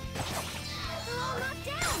 Oh, knocked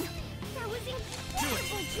down. That was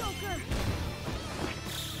incredible, Joker.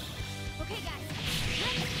 Okay, guys.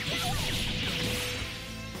 Let's do it.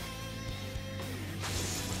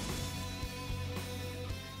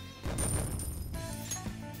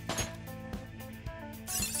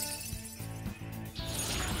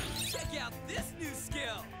 Check out this new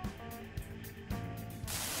skill.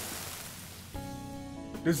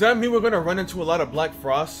 Does that mean we're gonna run into a lot of Black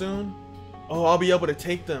Frost soon? Oh, I'll be able to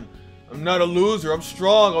take them. I'm not a loser. I'm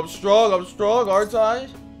strong. I'm strong. I'm strong, aren't I?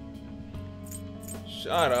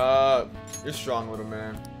 Shut up. You're strong, little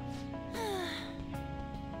man.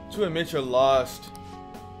 To admit you're lost.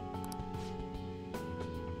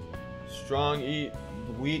 Strong, eat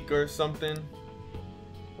weak or something.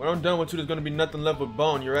 When I'm done with you, there's gonna be nothing left but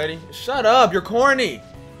bone. You ready? Shut up, you're corny!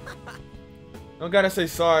 Don't gotta say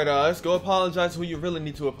sorry to us. Go apologize to who you really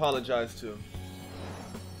need to apologize to.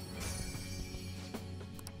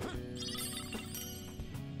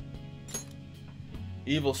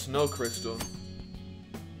 Evil snow crystal.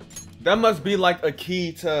 That must be like a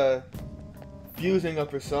key to fusing a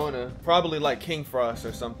persona. Probably like King Frost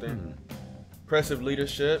or something. Impressive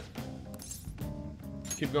leadership.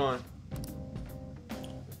 Keep going.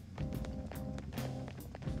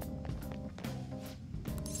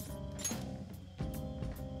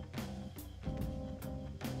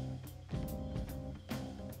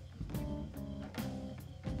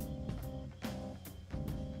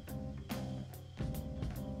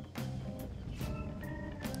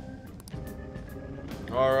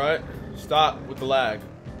 Alright, stop with the lag.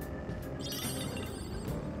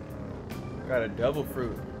 Got a devil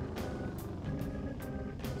fruit.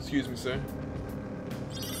 Excuse me, sir.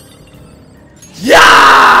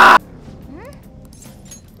 Yeah!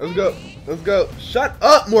 Let's go. Let's go. Shut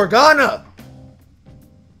up, Morgana!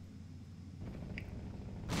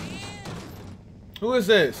 Who is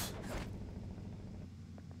this?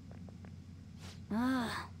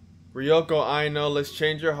 Ryoko, I know. Let's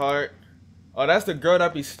change your heart. Oh, that's the girl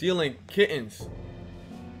that be stealing kittens.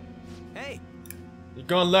 Hey! You're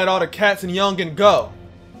gonna let all the cats and youngin' go.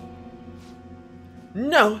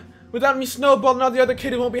 No! Without me, Snowball and all the other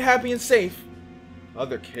kitties won't be happy and safe.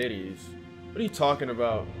 Other kitties? What are you talking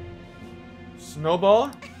about?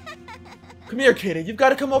 Snowball? Come here, kitty. You've got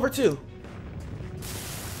to come over too.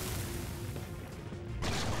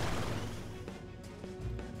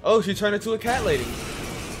 Oh, she turned into a cat lady.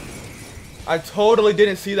 I totally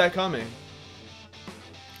didn't see that coming.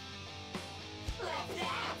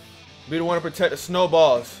 We don't want to protect the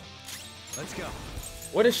snowballs. Let's go.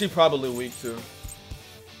 What is she probably weak to?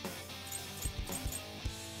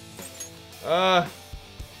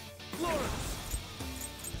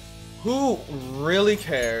 Who really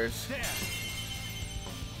cares?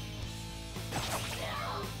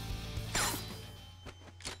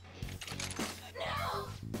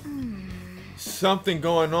 Something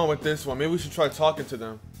going on with this one. Maybe we should try talking to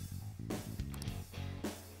them.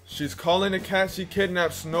 She's calling the cat she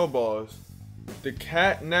kidnapped snowballs. The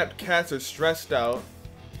cat-napped cats are stressed out.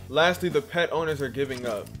 Lastly, the pet owners are giving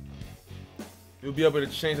up. You'll be able to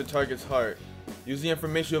change the target's heart. Use the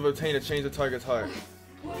information you have obtained to change the target's heart.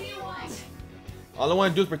 What do you want? All I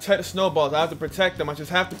want to do is protect the snowballs. I have to protect them. I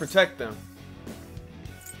just have to protect them.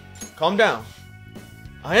 Calm down.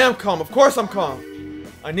 I am calm. Of course I'm calm.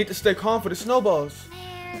 I need to stay calm for the snowballs. What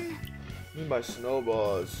do you mean by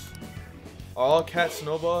snowballs? Are all cats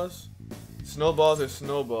snowballs? Snowballs are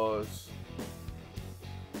snowballs.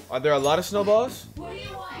 Are there a lot of snowballs? What do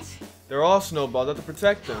you want? They're all snowballs. I have to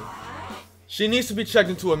protect them. She needs to be checked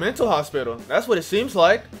into a mental hospital. That's what it seems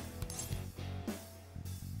like.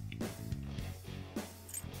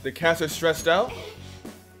 The cats are stressed out?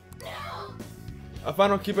 If I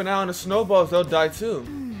don't keep an eye on the snowballs, they'll die too.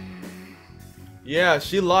 Yeah,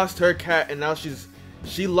 she lost her cat and now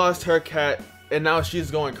she lost her cat and now she's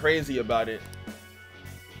going crazy about it.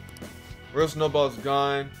 Real Snowball's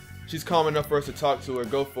gone. She's calm enough for us to talk to her.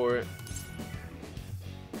 Go for it.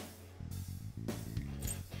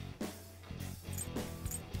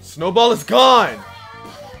 Snowball is gone!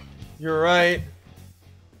 You're right.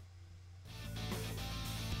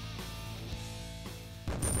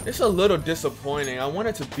 It's a little disappointing. I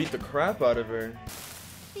wanted to beat the crap out of her.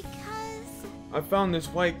 Because... I found this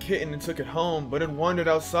white kitten and took it home, but it wandered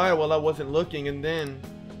outside while I wasn't looking, and then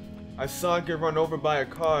I saw it get run over by a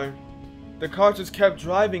car. The car just kept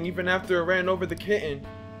driving even after it ran over the kitten.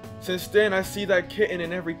 Since then, I see that kitten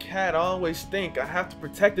in every cat. I always think I have to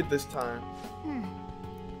protect it this time.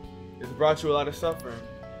 It's brought you a lot of suffering.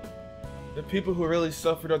 The people who really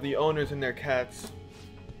suffered are the owners and their cats.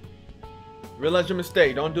 Realize your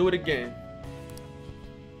mistake. Don't do it again.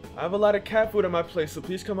 I have a lot of cat food at my place, so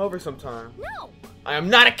please come over sometime. No! I am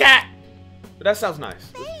not a cat! But that sounds nice.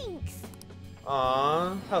 Thanks!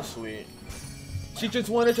 Aww, how sweet. She just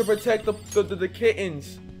wanted to protect the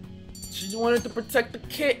kittens. She wanted to protect the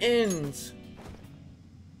kittens.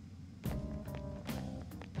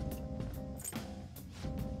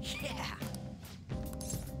 Yeah!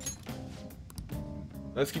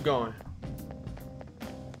 Let's keep going.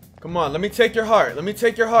 Come on, let me take your heart. Let me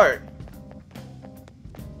take your heart.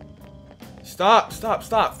 Stop, stop,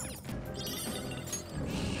 stop.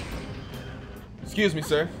 Excuse me,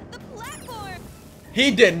 sir.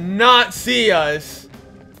 He did not see us.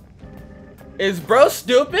 Is bro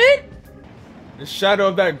stupid? The shadow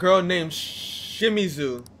of that girl named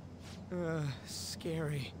Shimizu.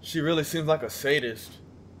 Scary. She really seems like a sadist.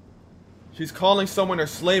 She's calling someone her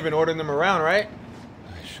slave and ordering them around, right?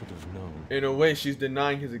 I should have known. In a way, she's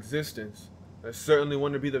denying his existence. I certainly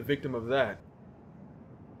want to be the victim of that.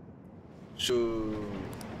 Shoo.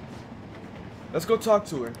 Let's go talk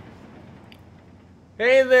to her.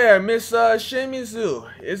 Hey there, Miss Shimizu,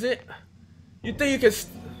 is it? You think you can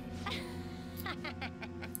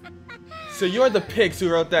So you're the pigs who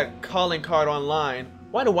wrote that calling card online.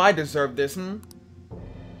 Why do I deserve this,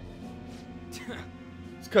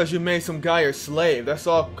 It's cause you made some guy your slave. That's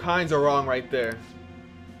all kinds of wrong right there.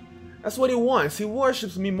 That's what he wants. He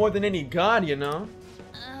worships me more than any god, you know?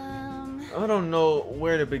 I don't know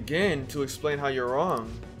where to begin to explain how you're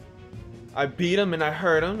wrong. I beat him and I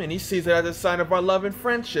hurt him, and he sees it as a sign of our love and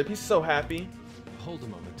friendship. He's so happy. Hold a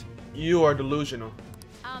moment. You are delusional.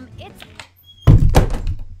 It's...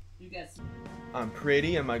 You guys... I'm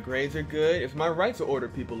pretty and my grades are good. It's my right to order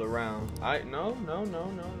people around. No.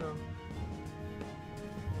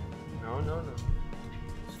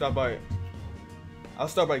 Stop by. I'll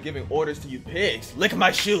start by giving orders to you pigs. Lick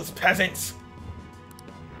my shoes, peasants!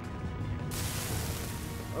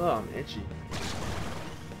 Oh, I'm itchy.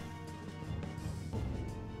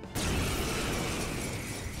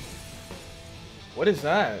 What is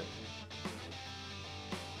that?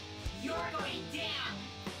 You're going down.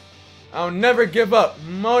 I'll never give up.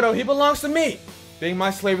 Moto, he belongs to me. Being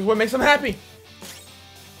my slave is what makes him happy.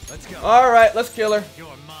 Let's go. Alright, let's kill her. You're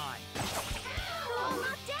mine. Oh,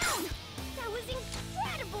 knocked down. That was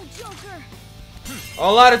incredible, Joker.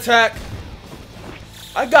 All out attack.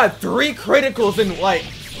 I got 3 criticals in like,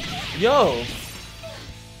 yo.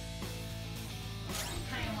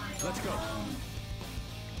 Let's go.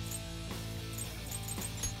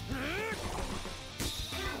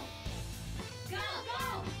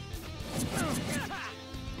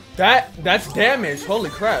 That's damage.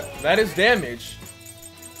 Holy crap. That is damage.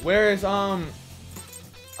 Whereas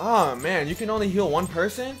oh man, you can only heal one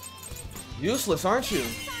person? Useless, aren't you?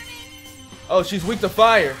 Oh, she's weak to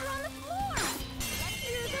fire.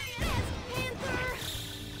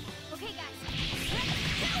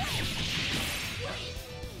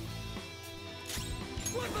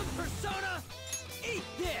 Persona, eat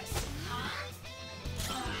this.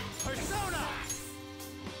 Persona.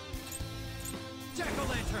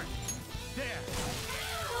 Jack-o'-lantern. There.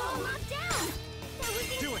 Oh, knocked down. That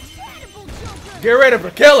was Do it. incredible, Joker. Get rid of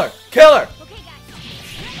her. Kill her. Kill her. Okay, guys.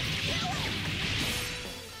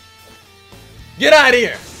 Get out of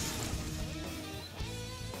here.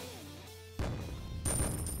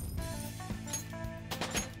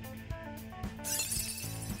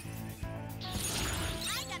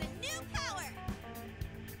 I got a new power.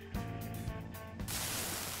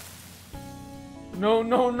 No.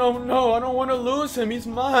 I don't want to lose him. He's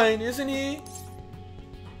mine, isn't he?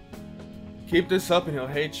 Keep this up and he'll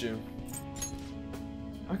hate you.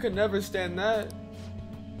 I could never stand that.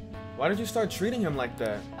 Why did you start treating him like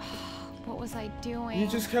that? What was I doing? You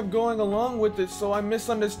just kept going along with it, so I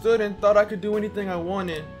misunderstood and thought I could do anything I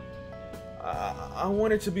wanted. I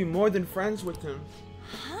wanted to be more than friends with him.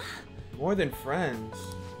 Huh? More than friends.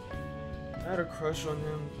 I had a crush on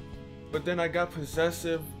him, but then I got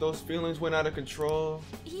possessive. Those feelings went out of control.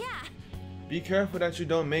 Yeah. Be careful that you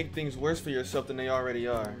don't make things worse for yourself than they already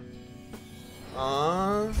are.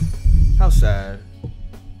 How sad.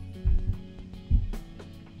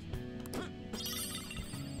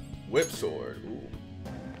 Whip sword. Ooh.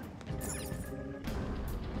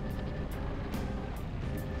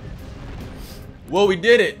 Well, we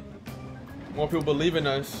did it. More people believe in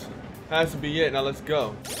us. Has to be it. Now let's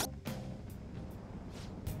go.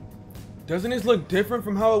 Doesn't this look different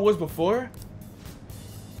from how it was before?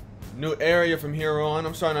 New area from here on.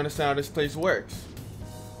 I'm starting to understand how this place works.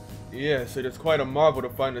 Yes, it is quite a marvel to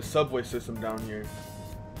find a subway system down here.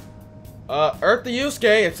 Earth the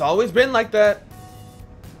Yusuke. It's always been like that.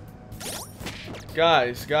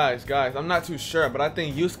 Guys, I'm not too sure, but I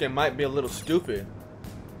think Yusuke might be a little stupid.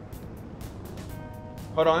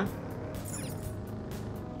 Hold on.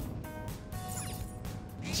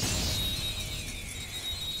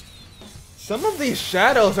 Some of these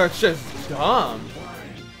shadows are just dumb.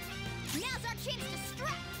 Now's our chance to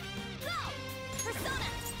strike. Go! Persona!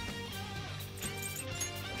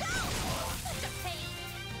 Go! Such a pain.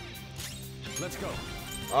 Let's go.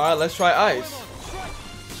 Alright, let's try ice.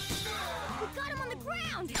 We got him on the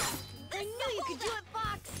ground! I knew you could do it,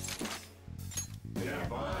 Fox! Yeah,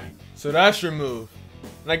 fine. So that's your move.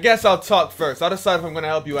 And I guess I'll talk first. I'll decide if I'm gonna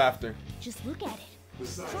help you after. Just look at it.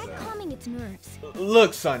 Try calming its nerves.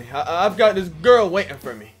 Look, Sonny, I've got this girl waiting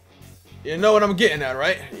for me. You know what I'm getting at,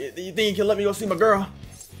 right? You think you can let me go see my girl?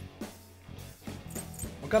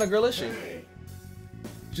 What kind of girl is she?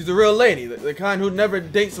 She's a real lady, the kind who'd never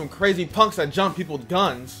date some crazy punks that jump people's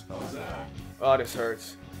guns. Oh, this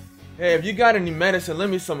hurts. Hey, if you got any medicine,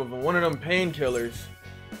 lend me some of them. One of them painkillers.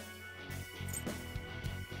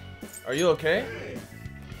 Are you okay?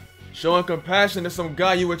 Showing compassion to some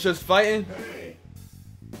guy you were just fighting?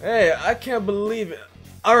 Hey, I can't believe it.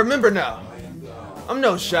 I remember now. I'm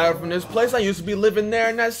no shadow from this place. I used to be living there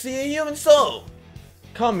and not see a human soul.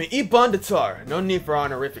 Call me Ibundatar. No need for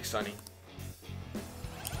honorific, sonny.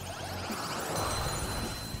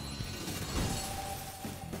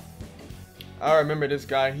 I remember this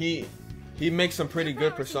guy. He makes some pretty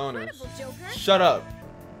good personas. Shut up.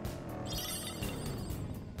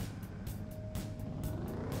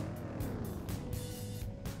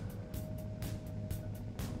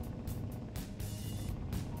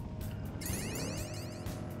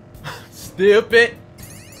 Stupid.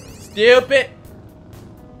 Stupid.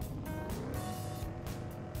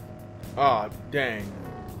 Aw, oh, dang.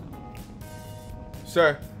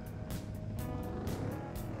 Sir.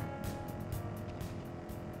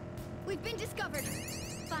 We've been discovered.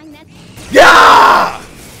 Find that. Yeah!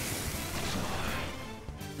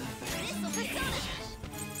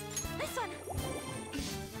 This one.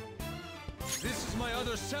 This is my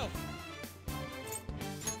other self.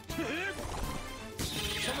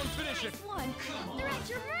 Someone finish it. One. They're at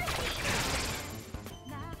your mercy.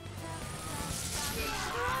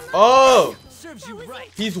 Oh! Serves you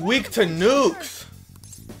right. He's weak to nukes.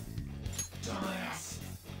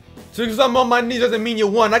 Just because I'm on my knees doesn't mean you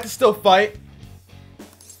won. I can still fight.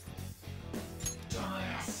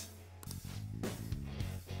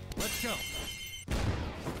 Let's go.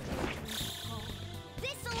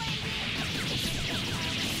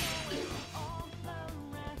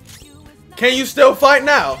 Can you still fight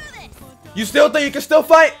now? You still think you can still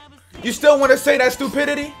fight? You still want to say that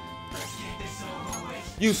stupidity?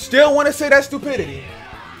 You still want to say that stupidity?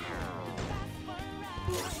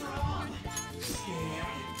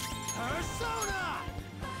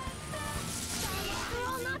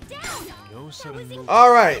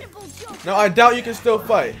 Alright. Now I doubt you can still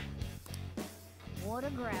fight. What a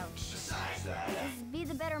grouch. Just be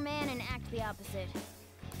the better man and act the opposite.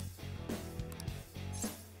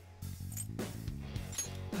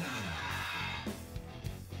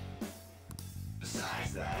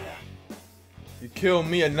 You kill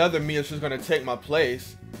me, another me is just gonna take my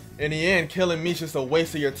place. In the end, killing me is just a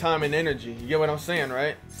waste of your time and energy. You get what I'm saying,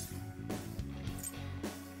 right?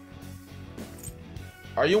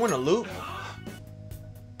 Are you in a loop?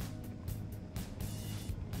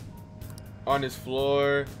 On this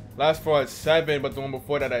floor. Last floor at 7, but the one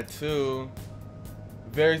before that at 2.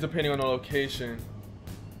 Varies depending on the location.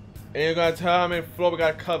 And you gotta tell how many floor we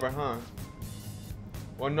gotta cover, huh?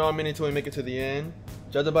 Well, no, I mean until we make it to the end.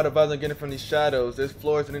 Judging by the vibes I'm getting from these shadows, this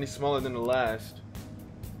floor isn't any smaller than the last.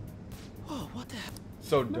 Oh, what the hell?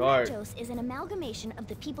 So dark. Mementos is an amalgamation of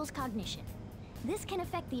the people's cognition. This can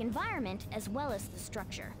affect the environment as well as the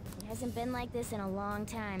structure. It hasn't been like this in a long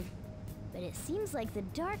time. But it seems like the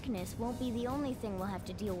darkness won't be the only thing we'll have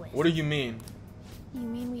to deal with. What do you mean? You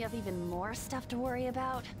mean we have even more stuff to worry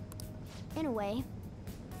about? In a way.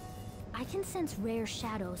 I can sense rare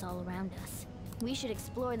shadows all around us. We should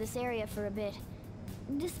explore this area for a bit,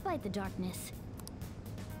 despite the darkness.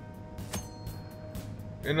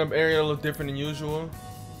 In an area look different than usual.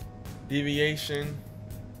 Deviation.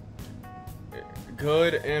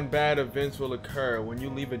 Good and bad events will occur. When you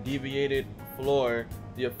leave a deviated floor,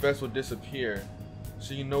 the effects will disappear.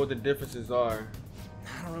 So you know what the differences are.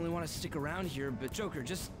 I don't really want to stick around here, but Joker,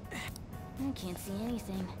 just... I can't see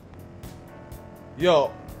anything.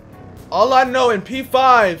 Yo, all I know in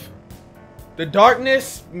P5, the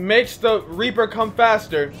darkness makes the Reaper come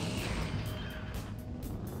faster.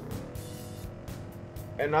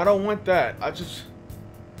 And I don't want that. I just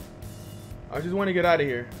want to get out of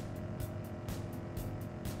here.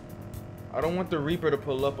 I don't want the Reaper to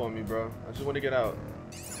pull up on me, bro. I just want to get out.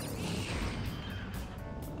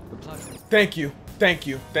 Thank you. Thank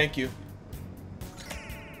you. Thank you.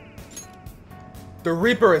 The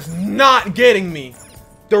Reaper is not getting me.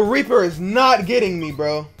 The Reaper is not getting me,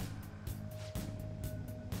 bro.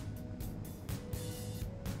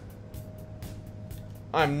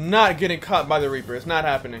 I'm not getting caught by the Reaper. It's not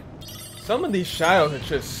happening. Some of these shadows are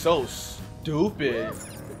just so stupid.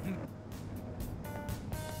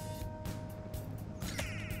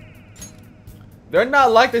 They're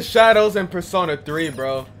not like the shadows in Persona 3,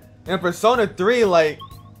 bro. In Persona 3, like,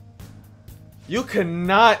 you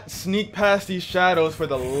cannot sneak past these shadows for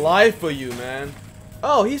the life of you, man.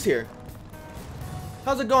 Oh, he's here.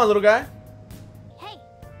 How's it going, little guy? Hey.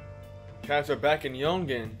 Cats are back in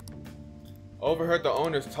Yongen. Overheard the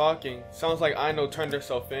owners talking. Sounds like Aino turned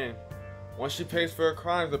herself in. Once she pays for her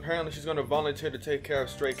crimes, apparently she's gonna volunteer to take care of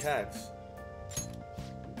stray cats.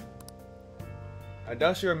 I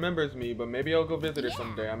doubt she remembers me, but maybe I'll go visit her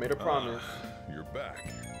someday. I made a promise. You're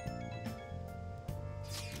back.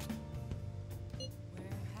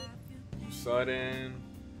 Sudden.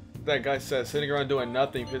 That guy said sitting around doing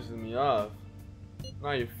nothing pisses me off.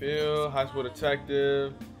 How you feel? High school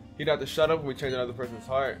detective. He'd have to shut up when we change another person's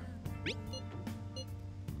heart.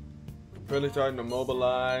 Really starting to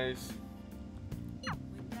mobilize.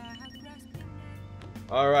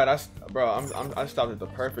 Alright, I stopped at the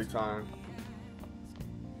perfect time.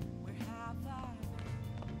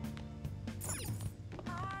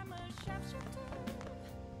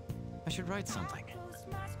 I should write something.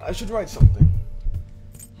 I should write something.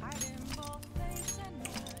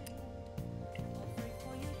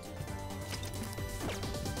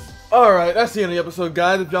 Alright, that's the end of the episode,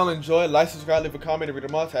 guys. If y'all enjoyed, like, subscribe, leave a comment, and read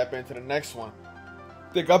them all. Tap into the next one.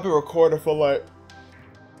 I think I've been recording for like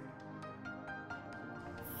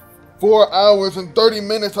 4 hours and 30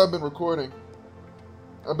 minutes. I've been recording.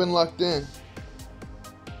 I've been locked in.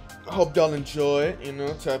 I hope y'all enjoy it. You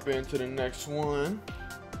know, tap into the next one.